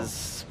attempt,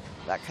 because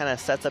that kind of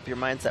sets up your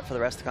mindset for the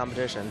rest of the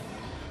competition.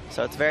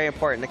 So it's very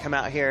important to come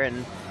out here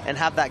and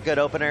have that good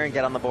opener and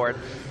get on the board.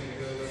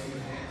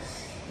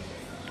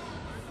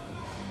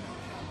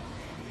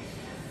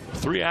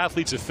 Three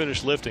athletes have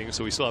finished lifting,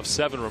 so we still have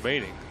 7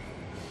 remaining.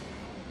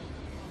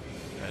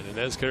 And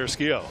Inez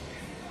Carrasquillo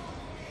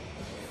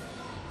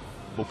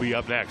will be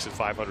up next at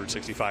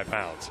 565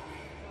 pounds.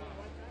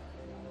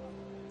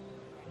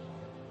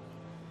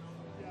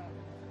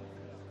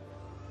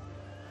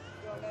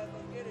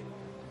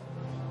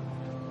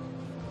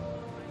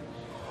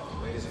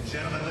 Ladies and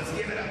gentlemen, let's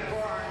give it up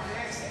for our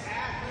next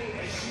athlete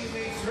as she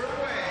makes her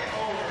way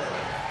over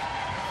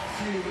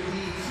to the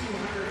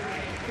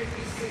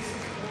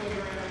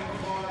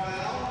 256-kilogram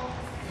barbell.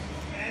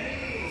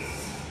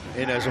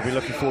 Inez will be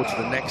looking forward to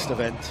the next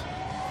event.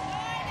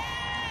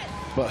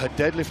 But her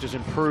deadlift has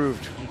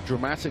improved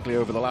dramatically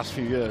over the last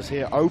few years.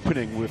 Here,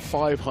 opening with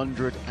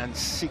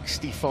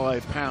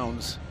 565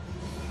 pounds.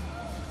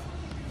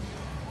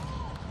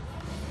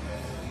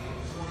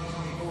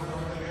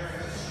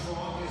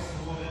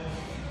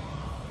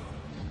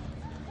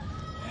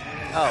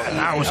 And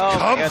that was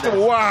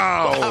comfortable.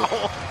 Wow.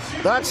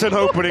 That's an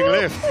opening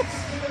lift.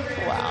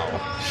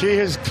 Wow. She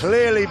has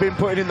clearly been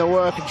putting in the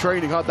work and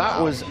training hard.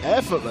 That was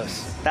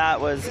effortless.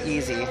 That was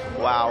easy.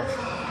 Wow.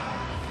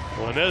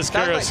 Well, Inez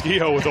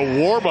Carrasquillo with a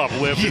warm-up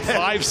lift at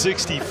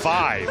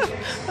 565.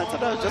 That's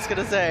what I was just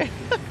going to say.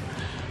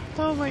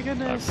 Oh, my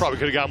goodness. I probably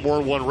could have got more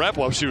than 1 rep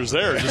while she was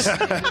there. Just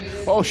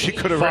oh, she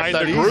could have find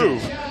that the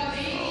groove.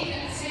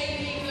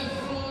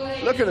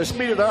 Look at the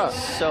speed of that.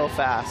 So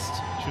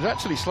fast. She was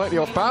actually slightly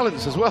off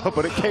balance as well,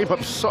 but it came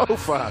up so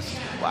fast.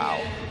 Wow.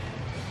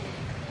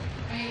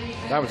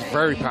 That was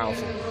very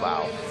powerful.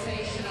 Wow.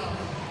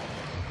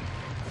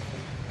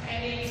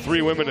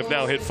 3 women have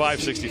now hit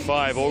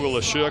 565. Olga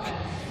Lashuk,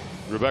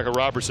 Rebecca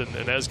Robertson,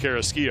 and Ez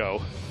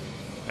Carrasquillo.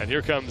 And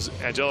here comes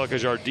Angelica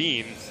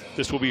Jardine.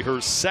 This will be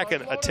her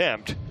second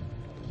attempt.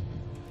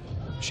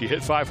 She hit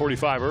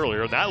 545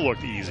 earlier, and that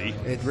looked easy.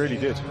 It really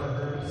did.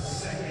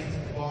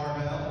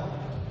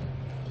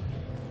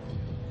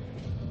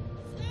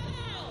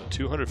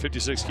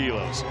 256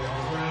 kilos.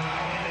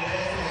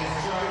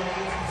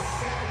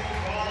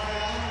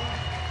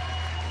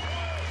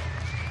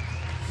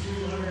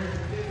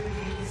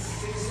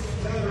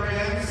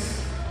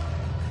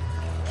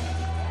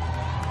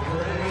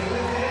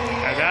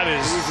 And that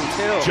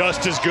is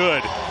just as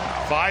good.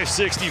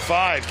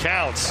 565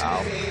 counts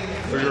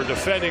for your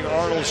defending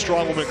Arnold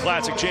Strongwoman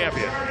Classic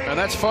champion. And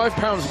that's 5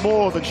 pounds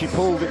more than she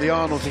pulled at the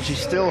Arnold's, and she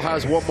still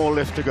has one more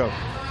lift to go.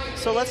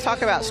 So let's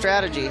talk about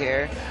strategy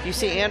here. You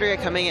see Andrea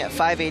coming in at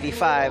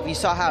 585. You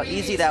saw how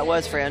easy that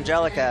was for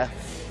Angelica.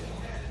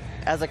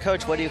 As a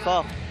coach, what do you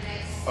call?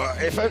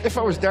 If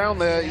I was down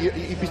there,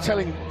 you'd be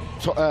telling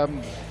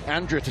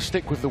Andrea to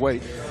stick with the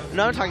weight.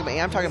 No, I'm talking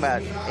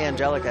about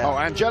Angelica. Oh,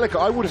 Angelica,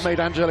 I would have made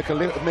Angelica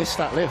miss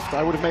that lift.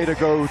 I would have made her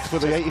go for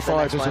the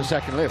 85 as her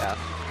second lift. Yeah.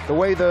 The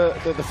way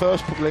the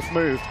first lift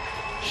moved,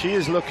 she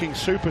is looking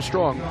super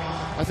strong.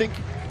 I think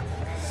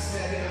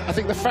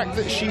the fact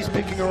that she's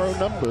picking her own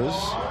numbers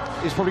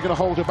is probably going to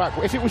hold her back.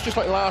 If it was just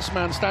like last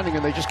man standing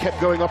and they just kept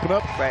going up and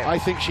up, right, I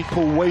think she'd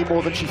pull way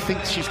more than she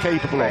thinks she's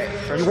capable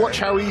of. You watch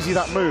how easy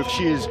that moves.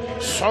 She is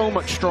so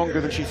much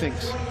stronger than she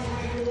thinks.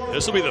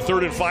 This will be the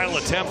third and final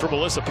attempt for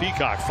Melissa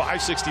Peacock,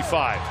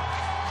 565.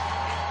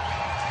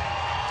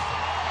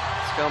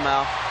 Let's go,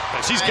 Mel.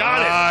 And she's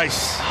got it.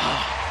 Nice.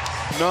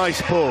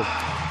 Nice pull.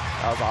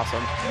 That was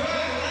awesome.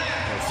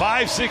 And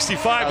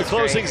 565 to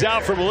close things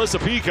out for Melissa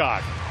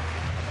Peacock.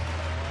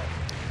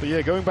 But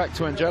yeah, going back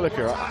to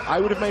Angelica, I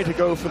would have made her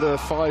go for the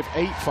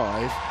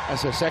 585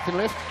 as her second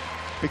lift,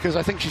 because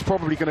I think she's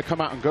probably going to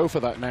come out and go for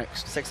that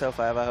next.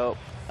 605, I hope.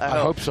 I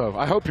hope so.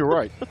 I hope you're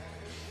right.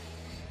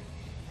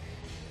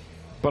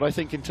 But I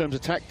think in terms of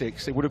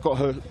tactics, it would have got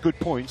her good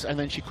points, and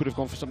then she could have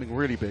gone for something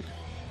really big.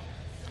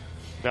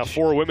 Now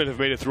 4 women have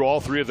made it through all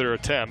 3 of their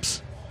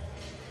attempts.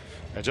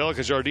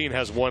 Angelica Jardine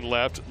has 1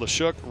 left.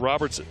 Lashuk,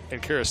 Roberts,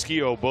 and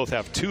Carrasquillo both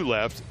have 2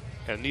 left.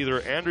 And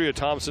neither Andrea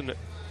Thompson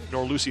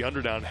nor Lucy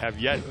Underdown have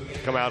yet to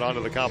come out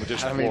onto the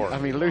competition floor. I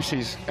mean,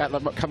 Lucy's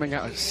coming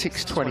out at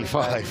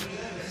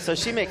 625. So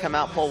she may come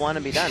out, pull 1,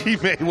 and be done. She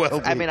may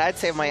well be. I mean, I'd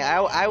save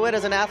I would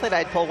as an athlete,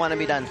 I'd pull 1 and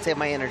be done. Save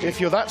my energy. If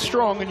you're that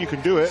strong and you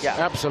can do it, yeah,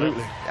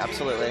 absolutely.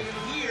 Absolutely.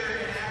 Here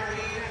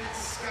in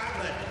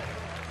Scotland,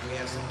 we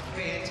have some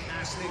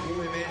fantastic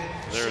women.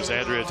 There's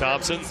Andrea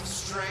Thompson,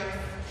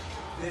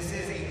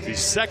 the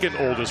second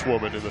oldest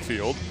woman in the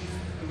field,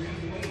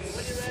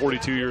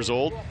 42 years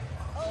old.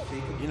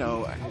 You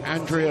know,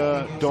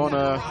 Andrea,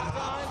 Donna,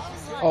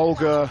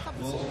 Olga,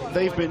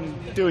 they've been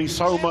doing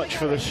so much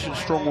for the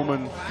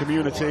strongwoman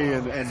community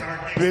and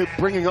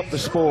bringing up the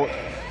sport.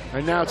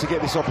 And now to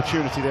get this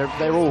opportunity,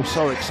 they're all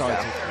so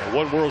excited. Yeah.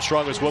 One World's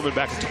Strongest Woman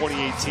back in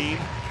 2018.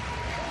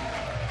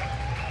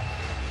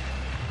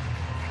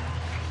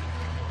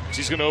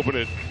 She's going to open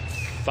at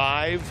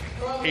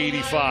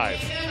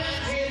 585.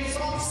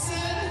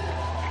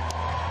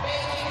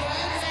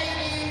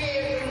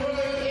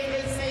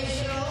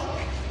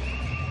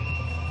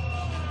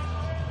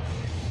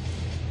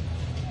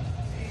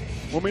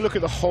 When we look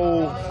at the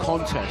whole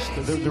contest,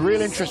 the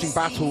real interesting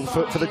battle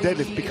for the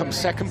deadlift becomes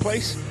second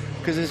place,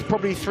 because there's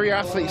probably 3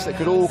 athletes that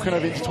could all kind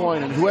of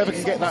intertwine, and whoever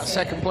can get that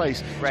second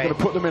place is going to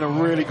put them in a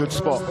really good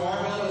spot.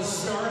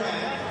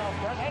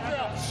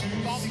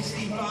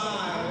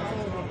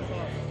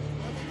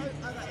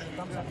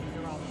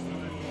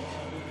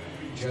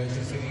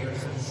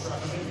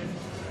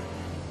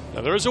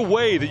 Now there is a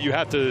way that you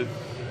have to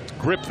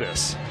grip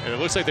this, and it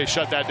looks like they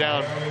shut that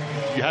down.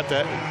 You have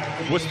to,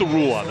 what's the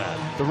rule on that?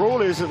 The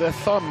rule is that their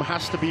thumb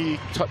has to be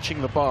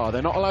touching the bar.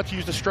 They're not allowed to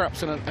use the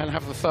straps and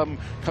have the thumb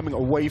coming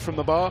away from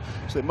the bar,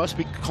 so there must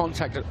be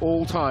contact at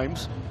all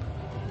times.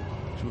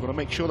 So we've got to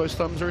make sure those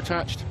thumbs are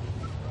attached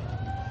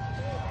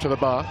to the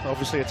bar,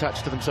 obviously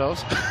attached to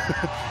themselves.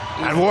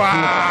 And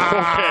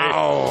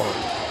wow!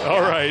 Okay.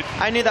 All right.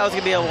 I knew that was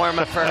going to be a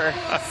warm-up for her.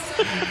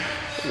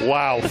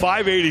 Wow,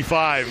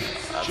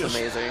 585. That's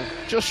amazing.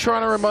 Just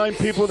trying to remind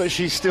people that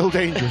she's still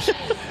dangerous.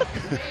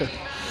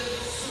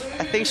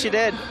 I think she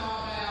did.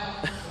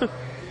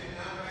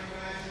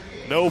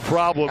 No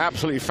problem.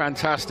 Absolutely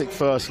fantastic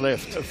first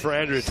lift. For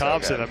Andrea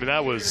Thompson, I mean,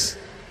 that was,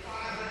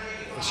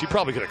 she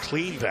probably could have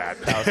cleaned that.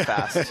 That was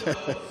fast.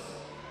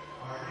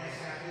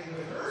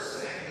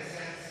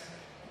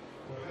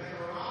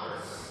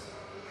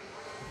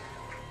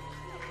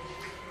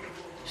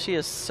 She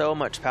has so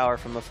much power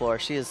from the floor.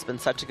 She has been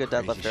such a good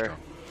deadlifter.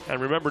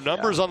 And remember,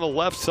 numbers on the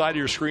left side of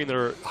your screen that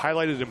are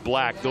highlighted in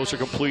black, those are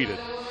completed.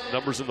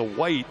 Numbers in the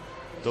white,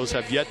 those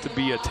have yet to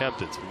be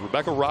attempted.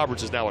 Rebecca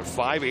Roberts is now at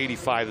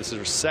 585. This is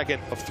her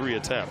second of 3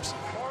 attempts.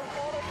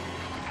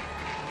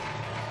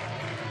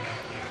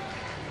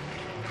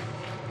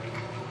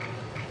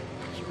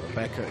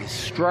 Rebecca is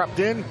strapped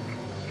in.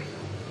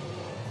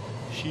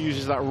 She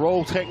uses that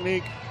roll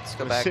technique. Let's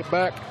go back. Sit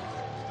back.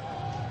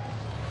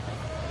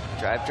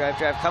 Drive, drive,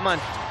 drive. Come on.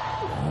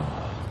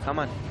 Come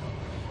on.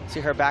 See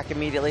her back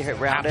immediately hit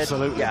rounded?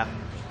 Absolutely. Yeah.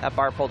 That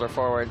bar pulled her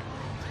forward.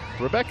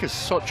 Rebecca's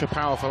such a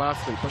powerful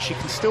athlete, but she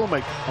can still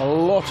make a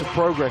lot of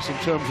progress in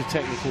terms of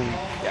technical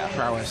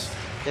prowess.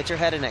 Get your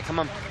head in it. Come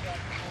on.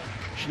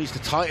 She needs to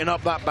tighten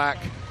up that back.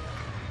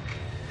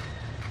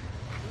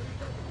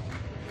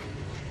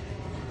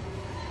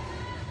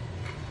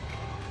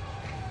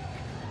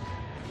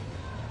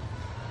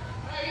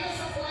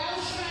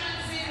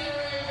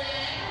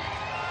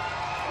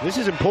 This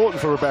is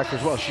important for Rebecca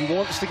as well. She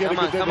wants to get a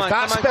good deadlift.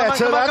 That's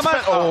better. That's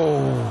better.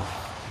 Oh.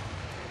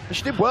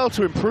 She did well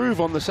to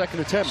improve on the second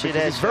attempt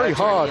because it's very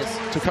hard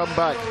to come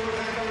back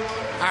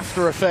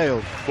after a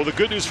fail. Well, the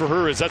good news for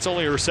her is that's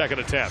only her second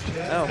attempt.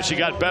 And she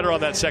got better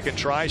on that second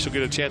try. She'll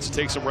get a chance to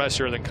take some rest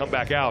here and then come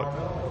back out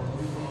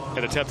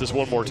and attempt this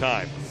one more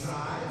time.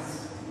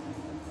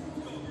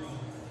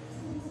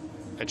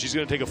 And she's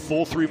going to take a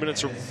full 3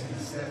 minutes of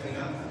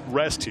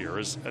rest here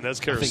as Inez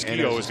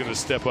Carrasquillo is going to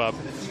step up.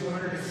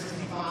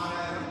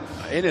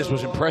 Inez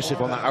was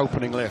impressive on that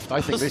opening lift.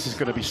 I think this is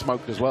going to be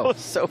smoked as well.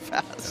 So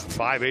fast.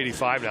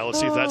 585 now. Let's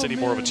see if that's any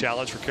more of a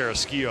challenge for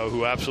Carrasquillo,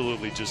 who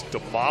absolutely just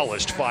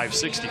demolished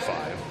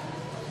 565.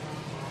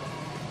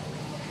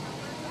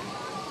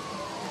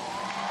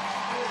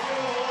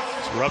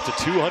 So we're up to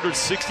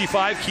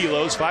 265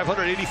 kilos,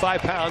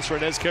 585 pounds for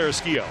Inez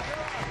Carrasquillo.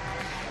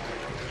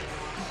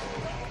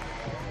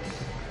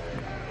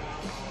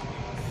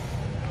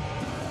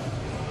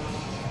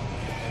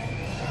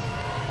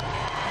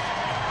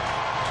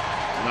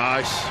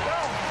 Nice.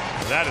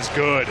 That is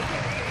good.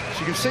 So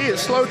you can see it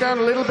slowed down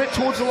a little bit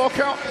towards the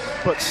lockout,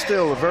 but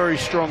still a very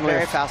strong lift.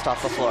 Very fast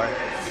off the floor.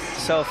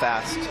 So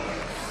fast.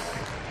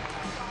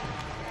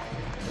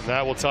 And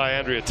that will tie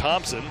Andrea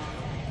Thompson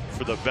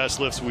for the best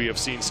lifts we have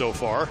seen so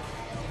far.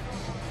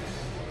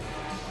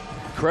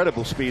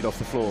 Incredible speed off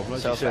the floor.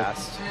 Like so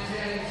fast.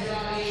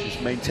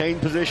 She's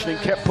maintained positioning,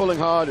 kept pulling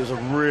hard. It was a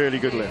really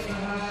good lift.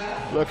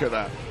 Look at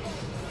that.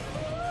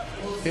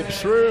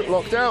 Hips through,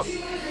 locked out.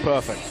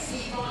 Perfect.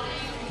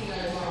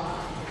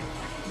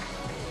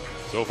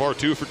 So far,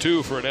 2 for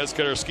 2 for Inez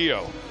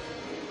Carrasquillo.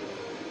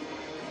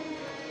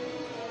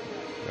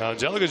 Now,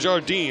 Angelica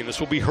Jardine, this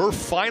will be her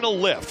final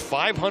lift,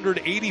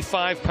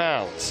 585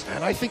 pounds.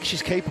 And I think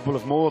she's capable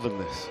of more than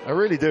this. I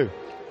really do.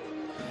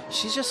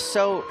 She's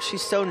so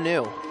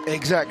new.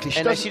 Exactly.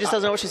 She just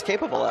doesn't know what she's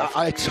capable of.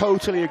 I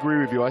totally agree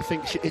with you. I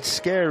think it's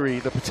scary,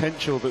 the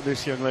potential that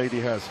this young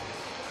lady has.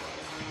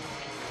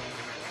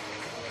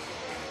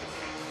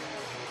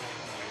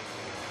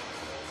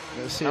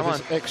 Let's see if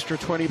this extra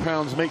 20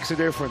 pounds makes a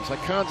difference. I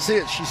can't see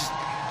it. She's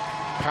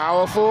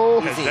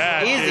powerful. Easy.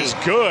 That is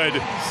good.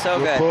 So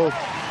good. Pull.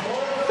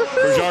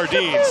 For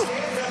Jardines.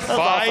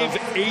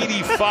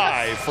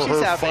 585 for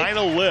her happy.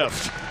 final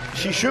lift.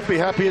 She should be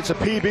happy. It's a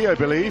PB, I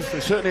believe.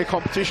 It's certainly a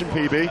competition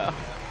PB. Yeah.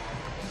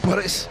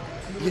 But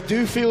you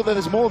do feel that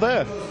there's more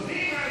there.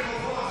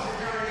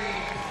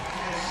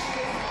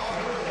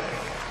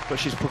 But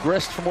she's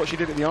progressed from what she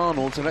did at the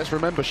Arnold's, and let's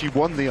remember she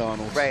won the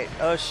Arnold's. Right.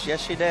 Oh, yes,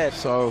 she did.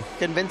 So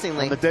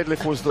convincingly. And the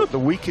deadlift was the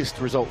weakest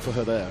result for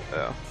her there.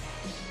 Yeah.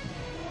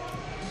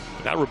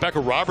 Now Rebecca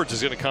Roberts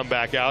is going to come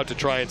back out to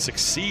try and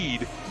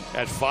succeed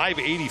at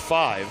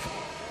 585.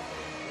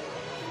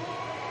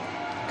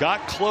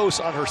 Got close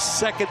on her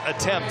second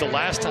attempt the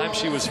last time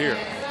she was here.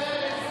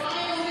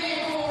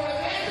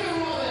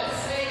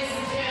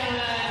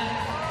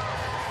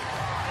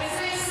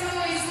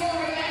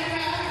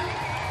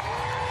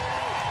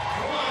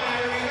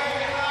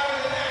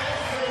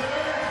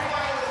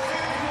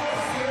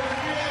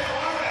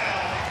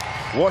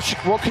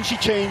 What can she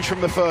change from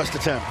the first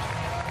attempt?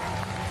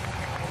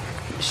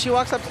 She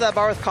walks up to that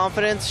bar with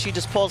confidence. She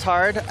just pulls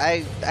hard.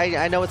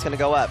 I know it's going to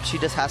go up. She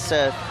just has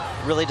to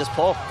really just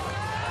pull.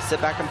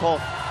 Sit back and pull.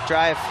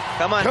 Drive.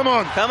 Come on. Come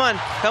on. Come on.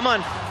 Come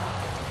on.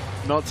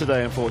 Not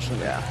today,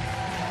 unfortunately. Yeah.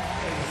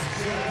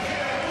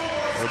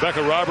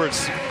 Rebecca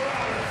Roberts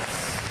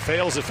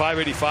fails at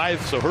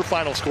 585, so her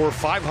final score,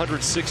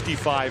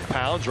 565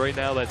 pounds. Right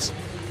now, that's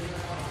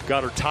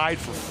got her tied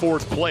for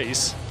 4th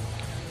place.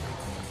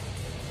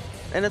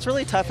 And it's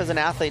really tough as an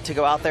athlete to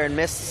go out there and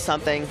miss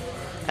something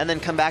and then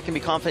come back and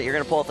be confident you're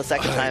going to pull it the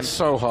second time. It's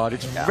so hard.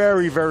 It's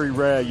very, very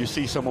rare you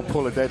see someone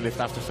pull a deadlift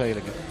after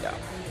failing it. Yeah.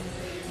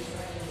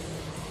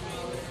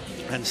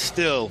 And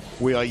still,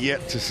 we are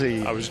yet to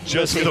see I was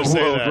just the going to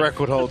say world that.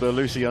 record holder,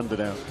 Lucy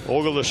Underdown.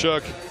 Olga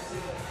Lashuk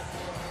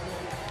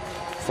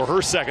for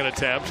her second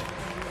attempt,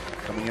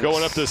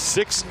 going up to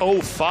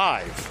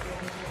 605.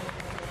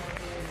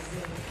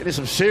 Getting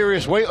some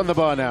serious weight on the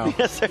bar now.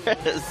 Yes, there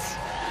is.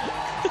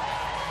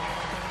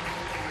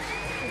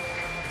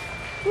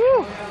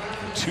 Woo.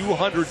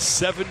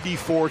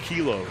 274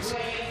 kilos.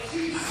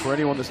 For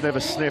anyone that's never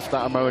sniffed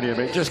that ammonium,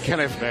 it just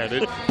kind of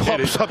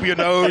pops up your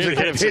nose and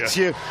hits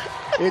you.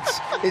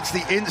 It's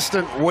the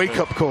instant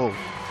wake-up call.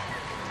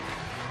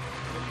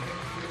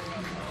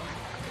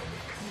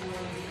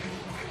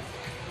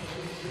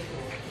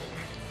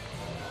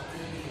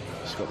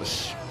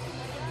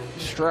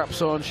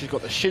 straps on. She's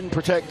got the shin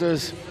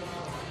protectors,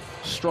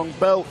 strong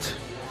belt,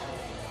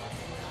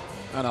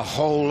 and a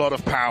whole lot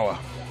of power.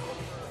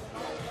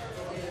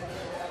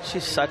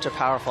 She's such a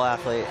powerful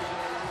athlete.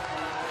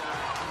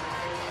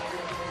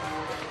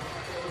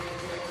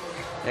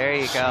 There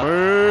you go.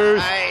 Smooth.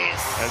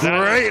 Nice.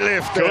 Great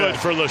lift. Good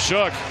for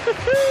LeShook.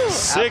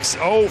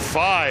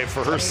 6:05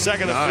 for her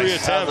second of 3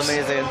 attempts. That was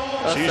amazing.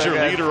 That was She's so your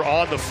good. leader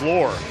on the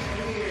floor.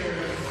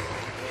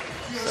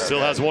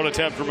 Still has 1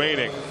 attempt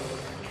remaining.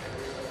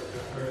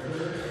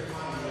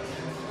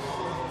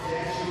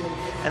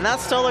 And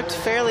that still looked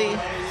fairly.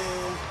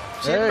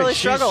 She didn't really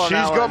struggle on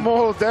that She's got one.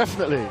 more,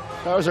 definitely.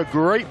 That was a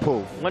great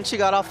pull. Once she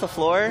got off the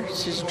floor,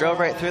 she just drove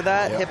right through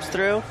that, hips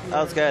through.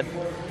 That was good.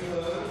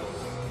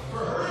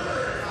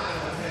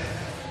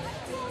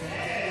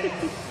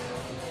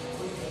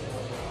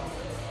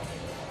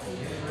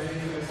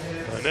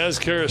 Inez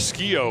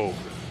Carrasquillo,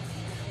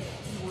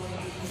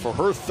 for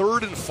her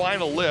 3rd and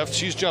final lift,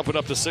 she's jumping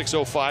up to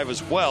 6:05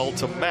 as well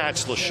to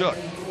match LeShook.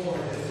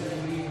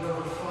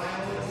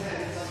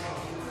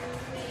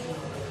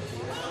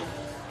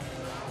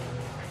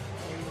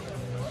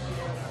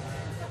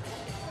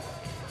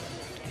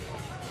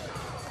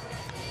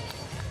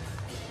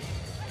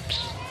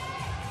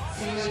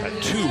 She's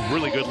had 2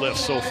 really good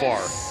lifts so far.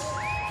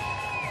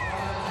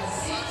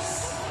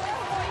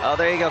 Oh,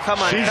 there you go. Come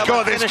on. She's come got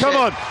on, this. finish Come it.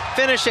 on.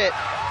 Finish it.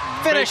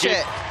 Finish Make it.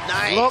 it.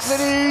 Nice. Lock the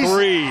knees.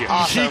 3.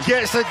 Awesome. She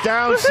gets the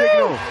down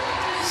signal.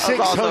 That was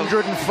awesome.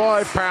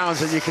 605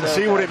 pounds, and you can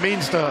see what it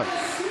means to her.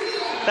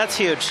 That's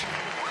huge.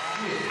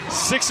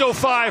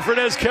 6:05 for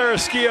Inez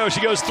Carrasquillo. She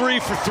goes 3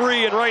 for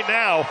 3, and right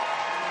now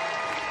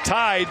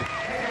tied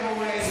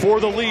for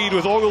the lead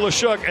with Olga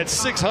LeShook at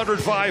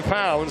 605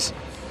 pounds.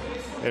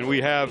 And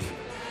we have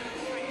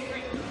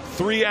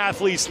 3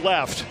 athletes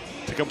left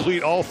to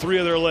complete all 3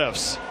 of their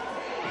lifts.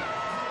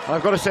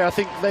 I've got to say, I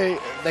think they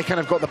kind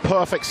of got the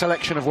perfect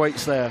selection of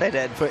weights there. They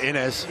did. For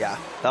Inez. Yeah,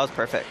 that was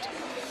perfect.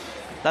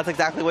 That's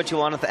exactly what you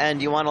want at the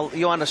end. You want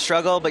to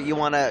struggle, but you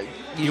want to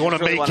make want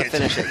to it.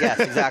 finish it. Yes,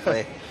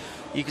 exactly.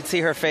 You can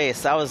see her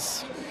face. That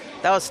was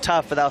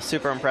tough, but that was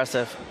super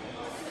impressive.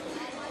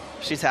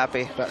 She's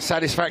happy. That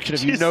satisfaction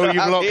of She's you know so you've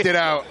happy. locked it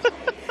out.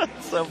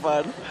 So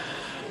fun.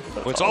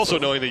 Well, it's also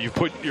knowing that you've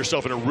put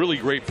yourself in a really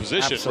great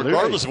position, Absolutely.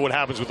 regardless of what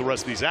happens with the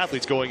rest of these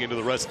athletes going into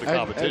the rest of the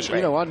competition.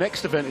 And, you know, our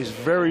next event is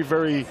very,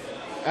 very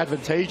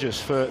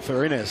advantageous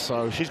for Inez,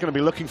 so she's going to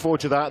be looking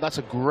forward to that. That's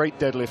a great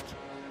deadlift.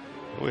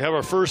 We have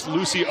our first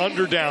Lucy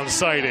Underdown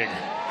sighting.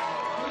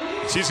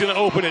 She's going to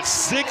open at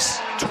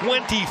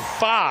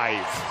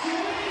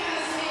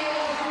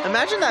 6:25.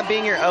 Imagine that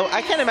being your.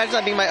 I can't imagine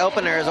that being my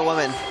opener as a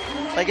woman.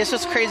 Like, it's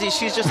just crazy.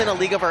 She's just in a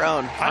league of her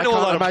own. I know a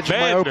can't lot of imagine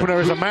men. my opener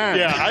as a man.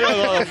 Yeah, I know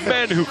a lot of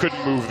men who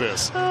couldn't move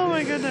this. Oh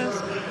my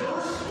goodness.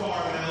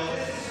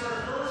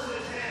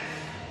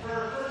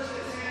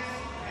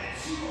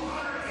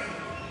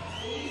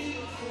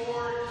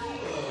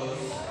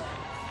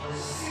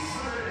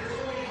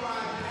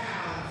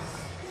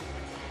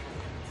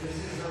 This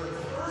is her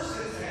first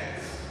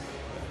attempt.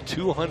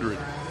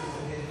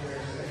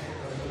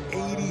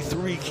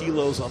 283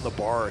 kilos on the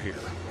bar here.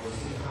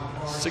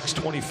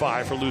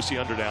 625 for Lucy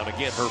Underdown.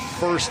 Again, her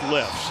first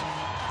lift.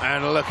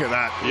 And look at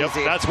that. Yep,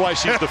 Easy. that's why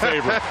she's the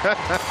favorite.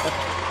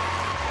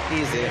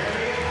 Easy.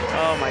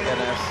 Oh my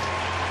goodness.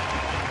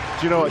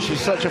 Do you know what? She's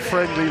such a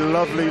friendly,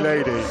 lovely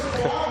lady,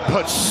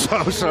 but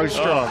so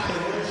strong.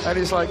 And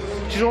it's like,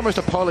 she's almost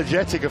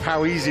apologetic of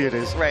how easy it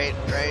is. Right.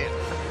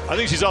 I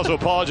think she's also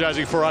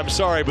apologizing for, I'm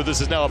sorry, but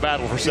this is now a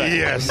battle for second.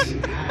 Yes. It's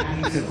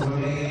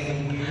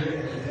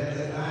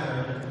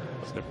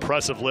an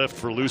impressive lift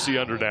for Lucy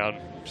Underdown.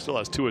 She still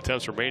has 2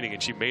 attempts remaining,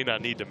 and she may not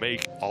need to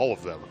make all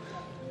of them.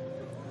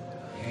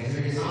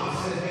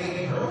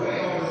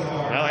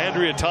 Now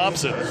Andrea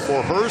Thompson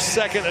for her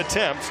second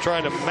attempt,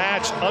 trying to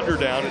match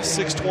Underdown at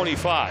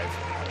 625.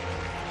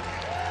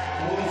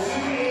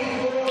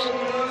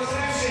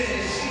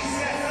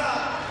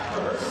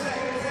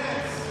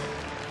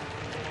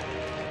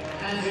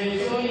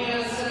 Andrea joining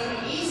us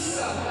from East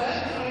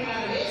Suffolk, coming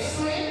out of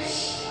Ipswich,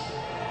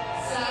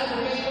 South of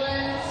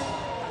England.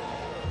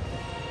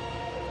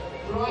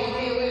 Right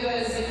here with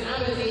us in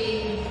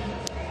Aberdeen,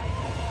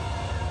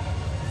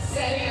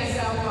 setting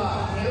herself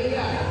up. Here we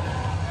go.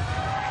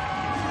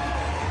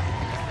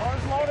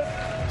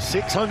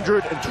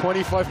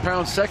 625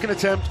 pounds, second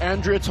attempt,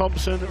 Andrea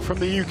Thompson from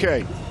the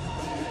UK.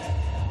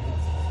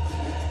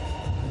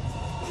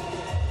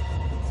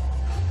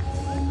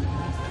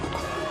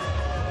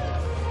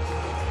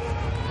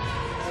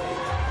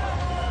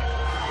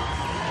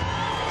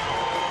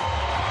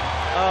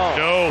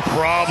 No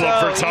problem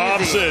So for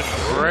Thompson.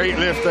 easy. Great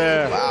lift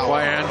there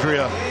by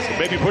Andrea. So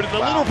maybe putting a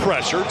little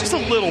pressure, just a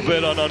little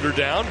bit on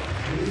Underdown.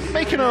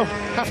 Making her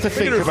have to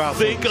think about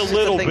think things. a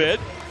little bit.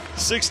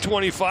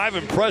 625,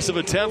 impressive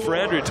attempt for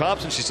Andrea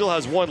Thompson. She still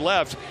has 1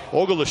 left.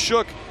 Olga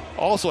LeShook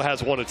also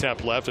has 1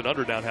 attempt left, and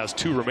Underdown has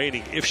 2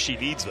 remaining if she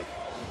needs them.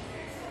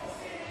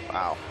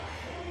 Wow.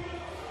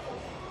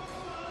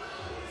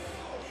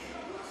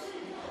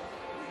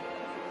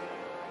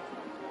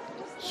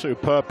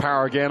 Superb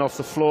power again off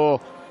the floor.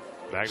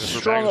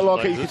 Strong at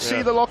lockout. You can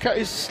see the lockout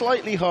is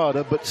slightly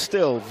harder, but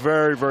still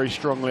very, very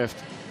strong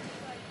lift.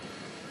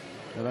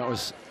 And that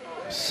was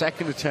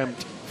second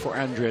attempt for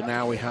Andrea.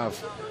 Now we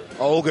have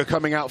Olga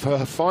coming out for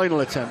her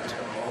final attempt.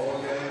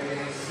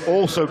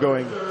 Also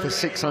going for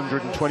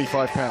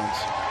 625 pounds.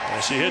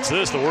 As she hits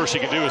this, the worst she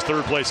can do is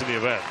third place in the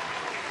event.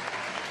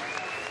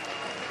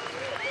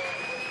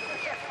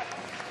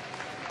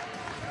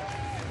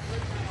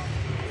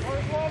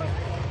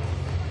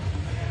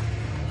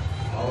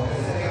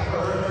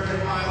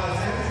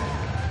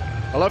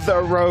 I love that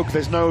at Rogue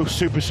there's no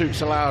super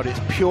suits allowed. It's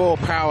pure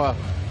power.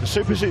 The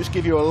super suits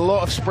give you a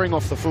lot of spring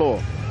off the floor.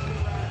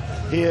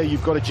 Here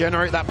you've got to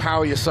generate that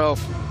power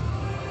yourself.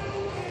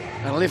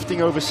 And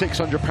lifting over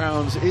 600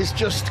 pounds is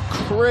just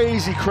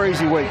crazy,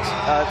 crazy weight.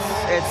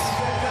 It's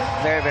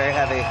very, very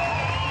heavy.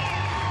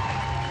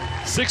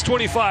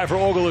 625 for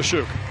Olga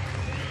Lashuk.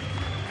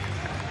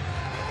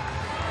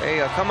 There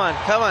you go. Come on,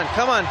 come on,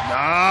 come on.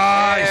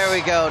 Nice. There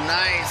we go.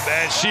 Nice.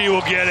 And she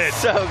will get it.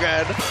 So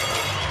good.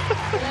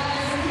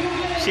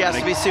 She has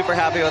to be super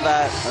happy with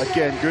that.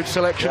 Again, good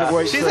selection of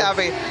weights. She's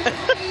happy.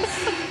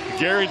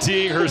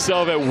 Guaranteeing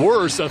herself at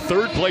worst a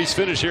third place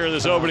finish here in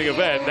this opening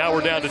event. Now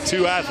we're down to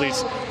two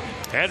athletes,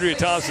 Andrea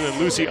Thompson and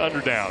Lucy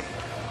Underdown.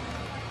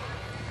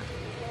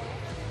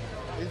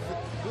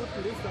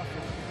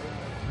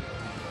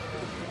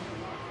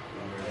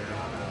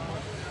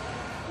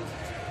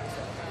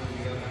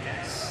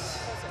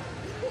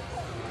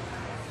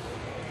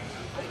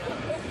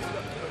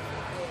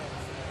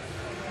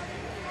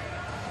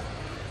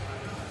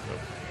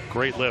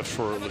 Great lift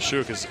for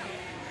Lashuk as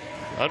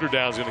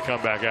Underdown's going to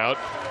come back out.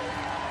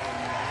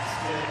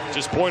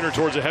 Just point her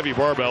towards a heavy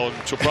barbell and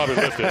she'll probably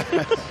lift it.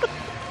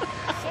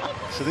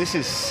 So this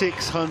is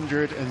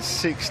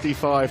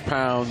 665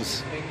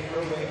 pounds.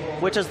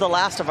 Which is the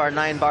last of our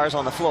 9 bars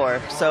on the floor.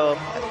 So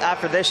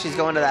after this, she's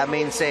going to that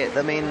main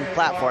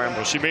platform.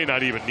 Well, she may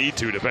not even need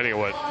to, depending on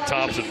what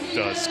Thompson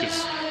does,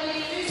 because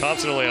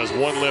Thompson only has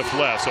one lift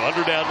left. So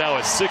Underdown now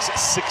at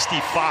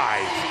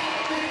 665.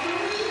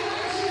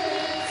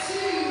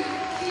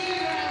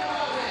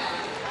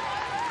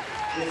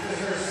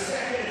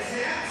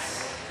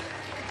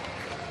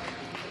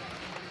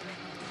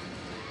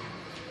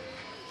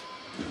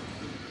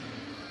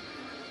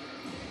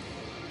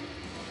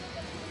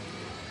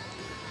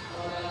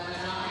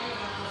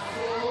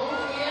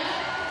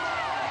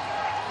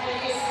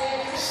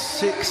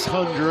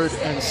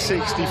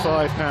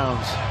 £665,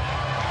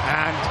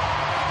 and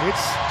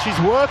she's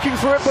working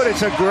for it, but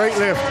it's a great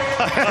lift.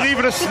 And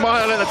even a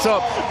smile at the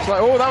top. It's like,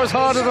 oh, that was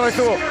harder than I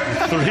thought.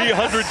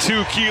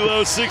 302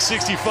 kilos,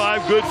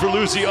 665, good for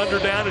Lucy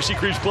Underdown as she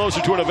creeps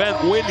closer to an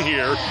event win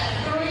here.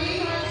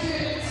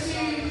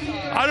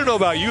 I don't know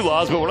about you,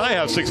 Laws, but when I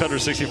have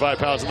 665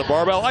 pounds in the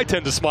barbell, I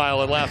tend to smile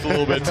and laugh a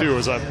little bit too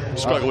as I'm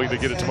struggling to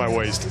get it to my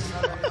waist.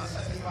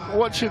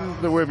 Watching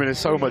the women is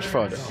so much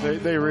fun.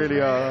 They really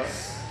are.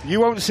 You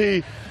won't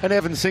see an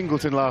Evan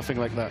Singleton laughing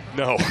like that.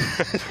 No.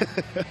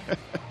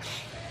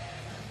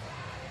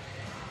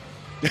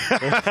 I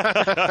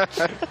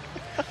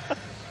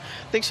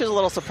think she was a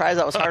little surprised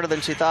that was harder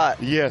than she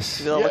thought.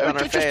 Yes.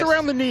 Just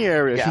around the knee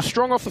area. Yeah. She's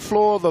strong off the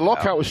floor. The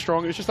lockout was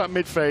strong. It was just that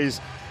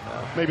mid-phase.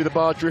 Maybe the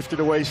bar drifted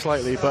away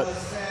slightly, but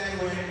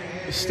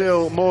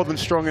still more than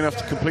strong enough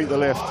to complete the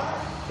lift.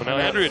 Well, now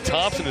Andrea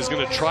Thompson is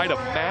going to try to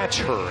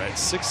match her at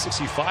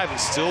 665 and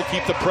still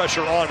keep the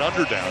pressure on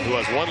Underdown, who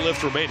has one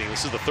lift remaining.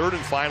 This is the third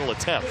and final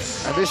attempt.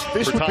 And this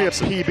would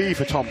Thompson. Be a PB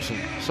for Thompson.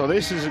 So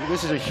this is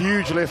a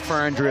huge lift for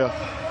Andrea.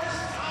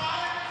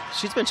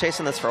 She's been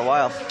chasing this for a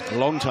while. A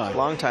long time.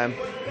 Long time.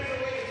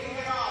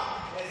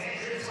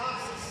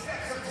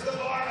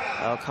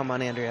 Oh, come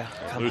on, Andrea.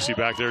 Lucy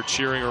back there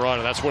cheering her on,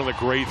 and that's one of the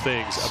great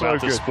things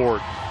about this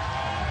sport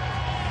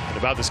and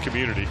about this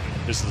community.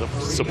 This is the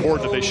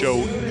support that they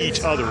show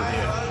each other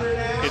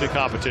in a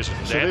competition.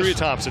 So Andrea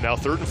Thompson now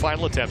third and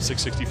final attempt,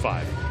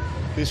 665.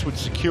 This would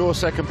secure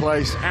second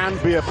place and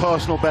be a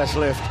personal best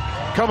lift.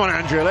 Come on,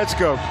 Andrea, let's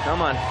go.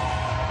 Come on.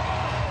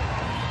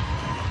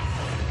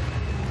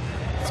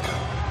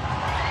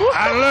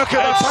 And look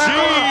at the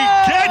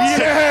power. She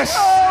gets it.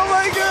 Oh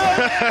my God.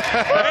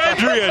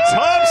 Andrea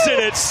Thompson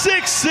at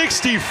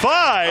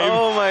 665.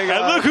 Oh my God.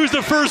 And look who's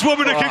the first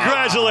woman to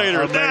congratulate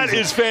her. Amazing. That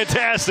is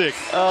fantastic.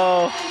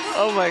 Oh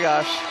my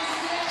gosh.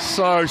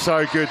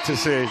 So good to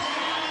see.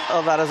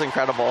 Oh, that is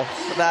incredible.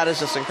 That is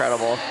just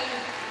incredible.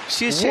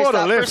 She's chased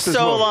that for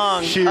so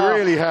long. She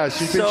really has.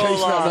 She's been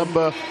chasing that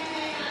number.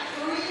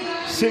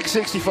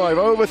 665,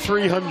 over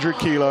 300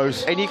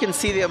 kilos. And you can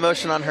see the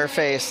emotion on her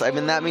face. I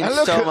mean, that means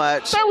so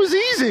much. That was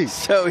easy.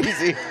 So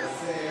easy.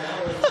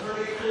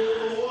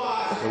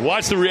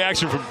 Watch the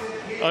reaction from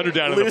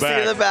Underdown in the back.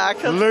 Lucy in the back.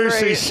 That's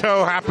Lucy's great.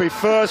 so happy.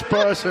 First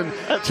person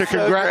to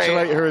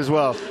congratulate her as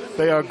well.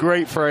 They are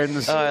great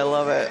friends. Oh, I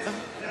love it.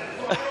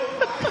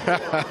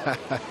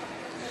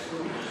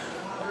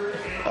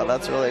 Oh,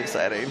 that's really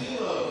exciting.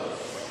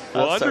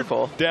 Well, That's so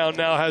cool. Underdown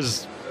now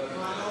has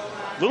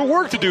a little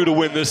work to do to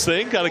win this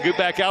thing. Got to get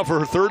back out for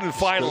her third and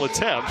final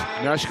attempt.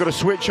 Now she's got to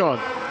switch on.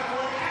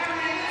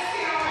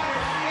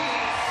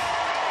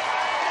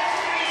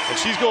 And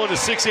she's going to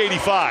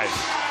 685.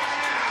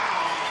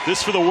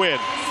 This for the win.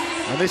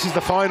 And this is the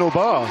final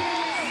bar.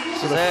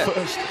 So the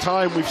first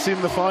time we've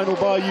seen the final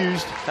bar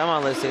used. Come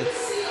on, Lucy.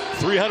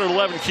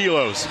 311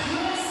 kilos.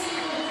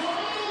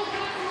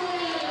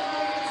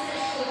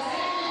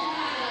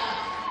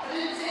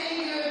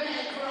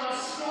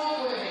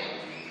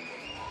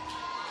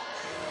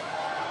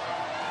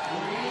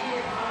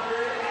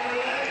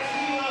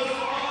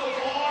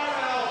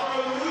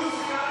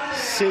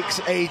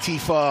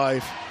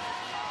 $685.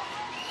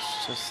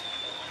 Just,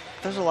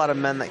 there's a lot of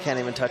men that can't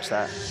even touch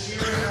that.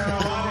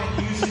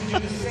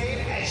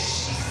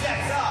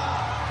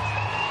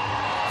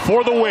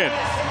 For the win.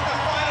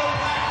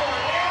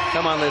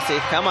 Come on, Lucy.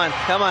 Come on,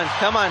 come on,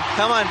 come on,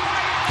 come on.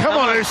 Come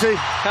on, Lucy.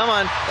 Come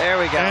on. There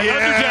we go. And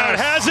Underdown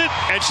has it,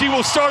 and she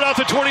will start off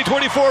the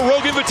 2024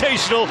 Rogue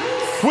Invitational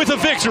with a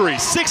victory.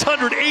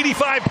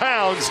 685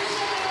 pounds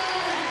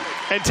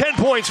and 10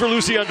 points for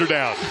Lucy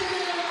Underdown.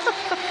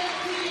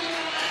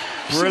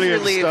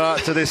 Brilliant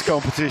start to this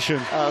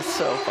competition. Oh,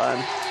 so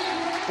fun.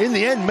 In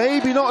the end,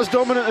 maybe not as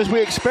dominant as we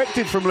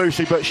expected from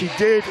Lucy, but she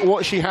did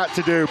what she had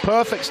to do.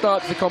 Perfect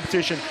start to the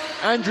competition.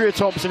 Andrea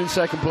Thompson in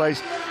second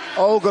place.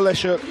 Olga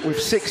Leshuk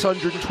with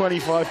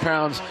 625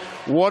 pounds.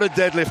 What a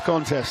deadlift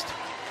contest.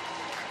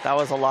 That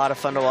was a lot of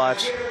fun to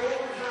watch.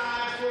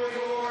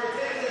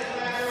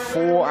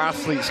 4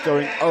 athletes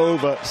going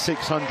over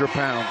 600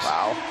 pounds.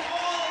 Wow.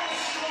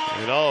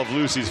 And all of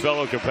Lucy's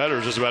fellow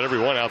competitors, just about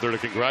everyone out there, to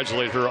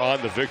congratulate her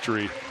on the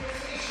victory.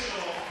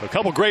 A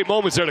couple great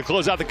moments there to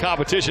close out the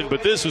competition,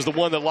 but this was the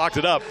one that locked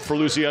it up for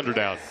Lucy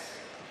Underdown.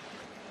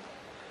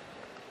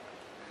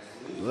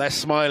 Less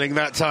smiling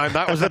that time.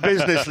 That was the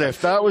business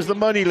lift. That was the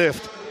money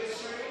lift.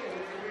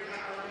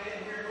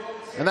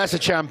 And that's a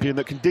champion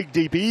that can dig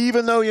deep,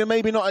 even though you're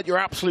maybe not at your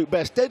absolute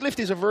best. Deadlift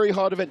is a very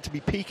hard event to be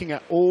peaking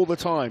at all the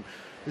time.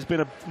 There's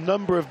been a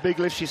number of big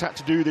lifts she's had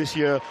to do this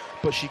year,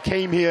 but she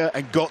came here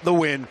and got the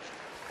win.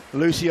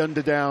 Lucy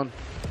Underdown,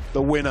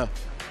 the winner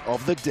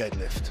of the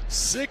deadlift.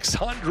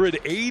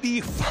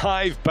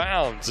 685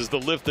 pounds is the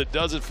lift that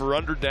does it for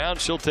Underdown.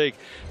 She'll take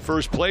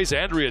first place.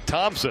 Andrea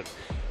Thompson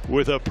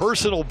with a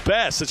personal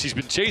best that she's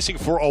been chasing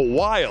for a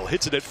while.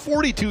 Hits it at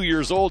 42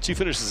 years old. She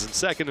finishes in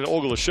second, and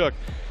Olga Leshuk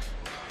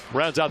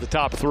rounds out the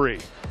top 3.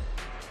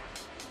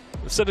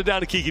 Let's send it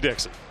down to Kiki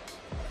Dixon.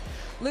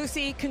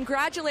 Lucy,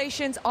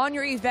 congratulations on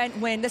your event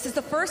win. This is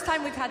the first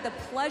time we've had the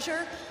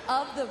pleasure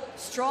of the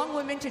strong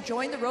women to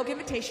join the Rogue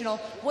Invitational.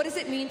 What does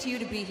it mean to you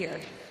to be here?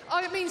 Oh,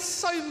 it means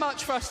so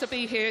much for us to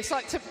be here. It's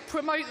like to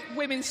promote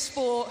women's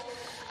sport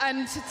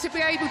and to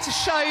be able to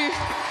show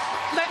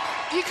that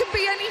you can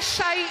be any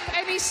shape,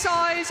 any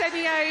size,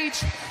 any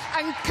age,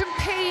 and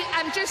compete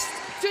and just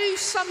do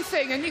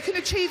something, and you can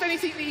achieve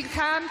anything that you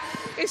can.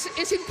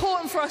 It's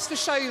important for us to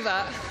show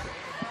that.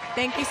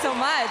 Thank you so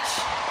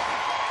much.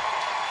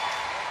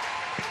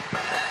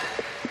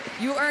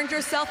 You earned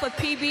yourself a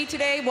PB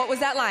today. What was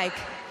that like?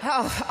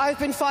 Oh, I've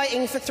been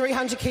fighting for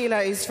 300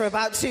 kilos for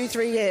about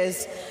 2-3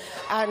 years.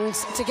 And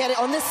to get it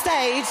on this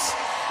stage,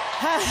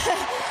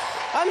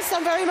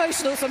 I'm very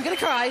emotional, so I'm going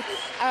to cry.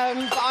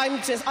 But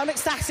I'm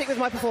ecstatic with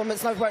my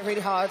performance, and I've worked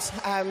really hard.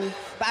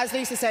 But as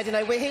Lisa said, you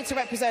know, we're here to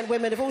represent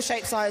women of all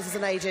shapes, sizes,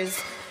 and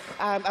ages.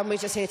 And we're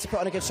just here to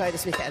put on a good show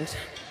this weekend.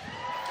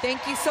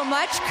 Thank you so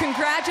much.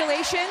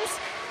 Congratulations.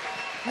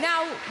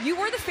 Now, you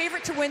were the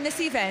favorite to win this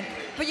event,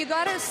 but you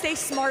got to stay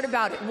smart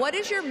about it. What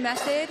is your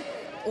method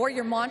or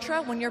your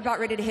mantra when you're about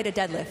ready to hit a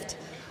deadlift?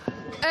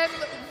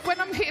 When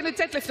I'm hitting a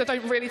deadlift, I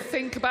don't really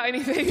think about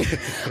anything.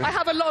 I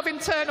have a lot of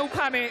internal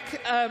panic,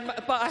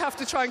 but I have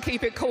to try and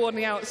keep it cool on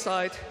the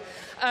outside.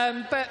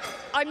 But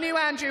I knew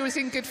Andrea was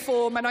in good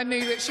form, and I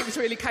knew that she was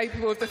really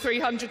capable of the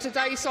 300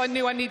 today, so I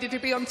knew I needed to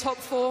be on top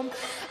form.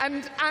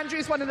 And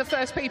Andrea's one of the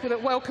first people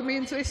that welcomed me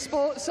into this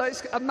sport, so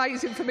it's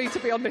amazing for me to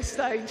be on this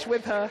stage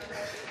with her.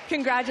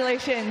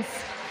 Congratulations.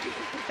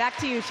 Back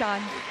to you,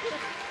 Sean.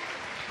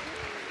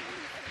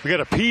 We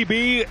got a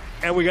PB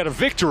and we got a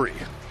victory.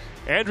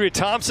 Andrea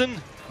Thompson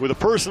with a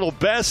personal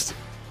best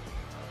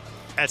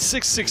at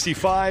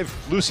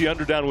 665. Lucy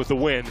Underdown with the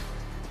win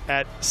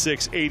at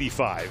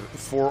 685.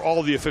 For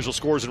all the official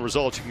scores and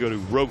results, you can go to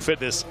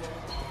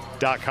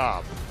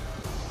roguefitness.com.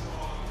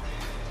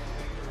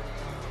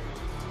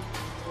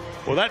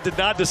 Well, that did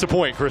not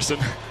disappoint, Kristen.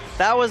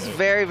 That was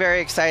very,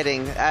 very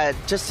exciting.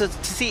 Just to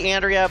see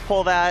Andrea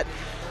pull that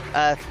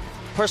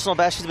personal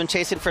best she's been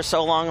chasing for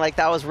so long, like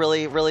that was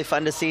really, really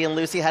fun to see. And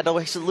Lucy had to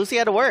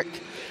work.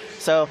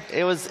 So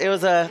it was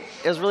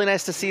really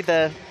nice to see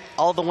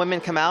all the women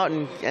come out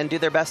and do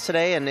their best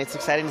today, and it's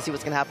exciting to see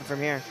what's going to happen from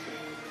here.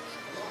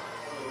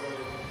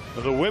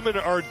 The women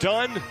are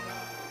done.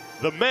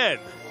 The men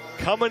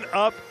coming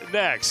up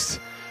next.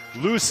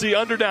 Lucy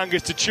Underdown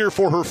gets to cheer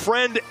for her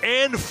friend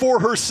and for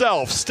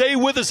herself. Stay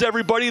with us,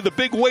 everybody. The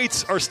big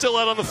weights are still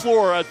out on the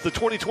floor at the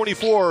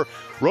 2024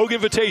 Rogue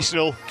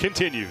Invitational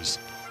continues.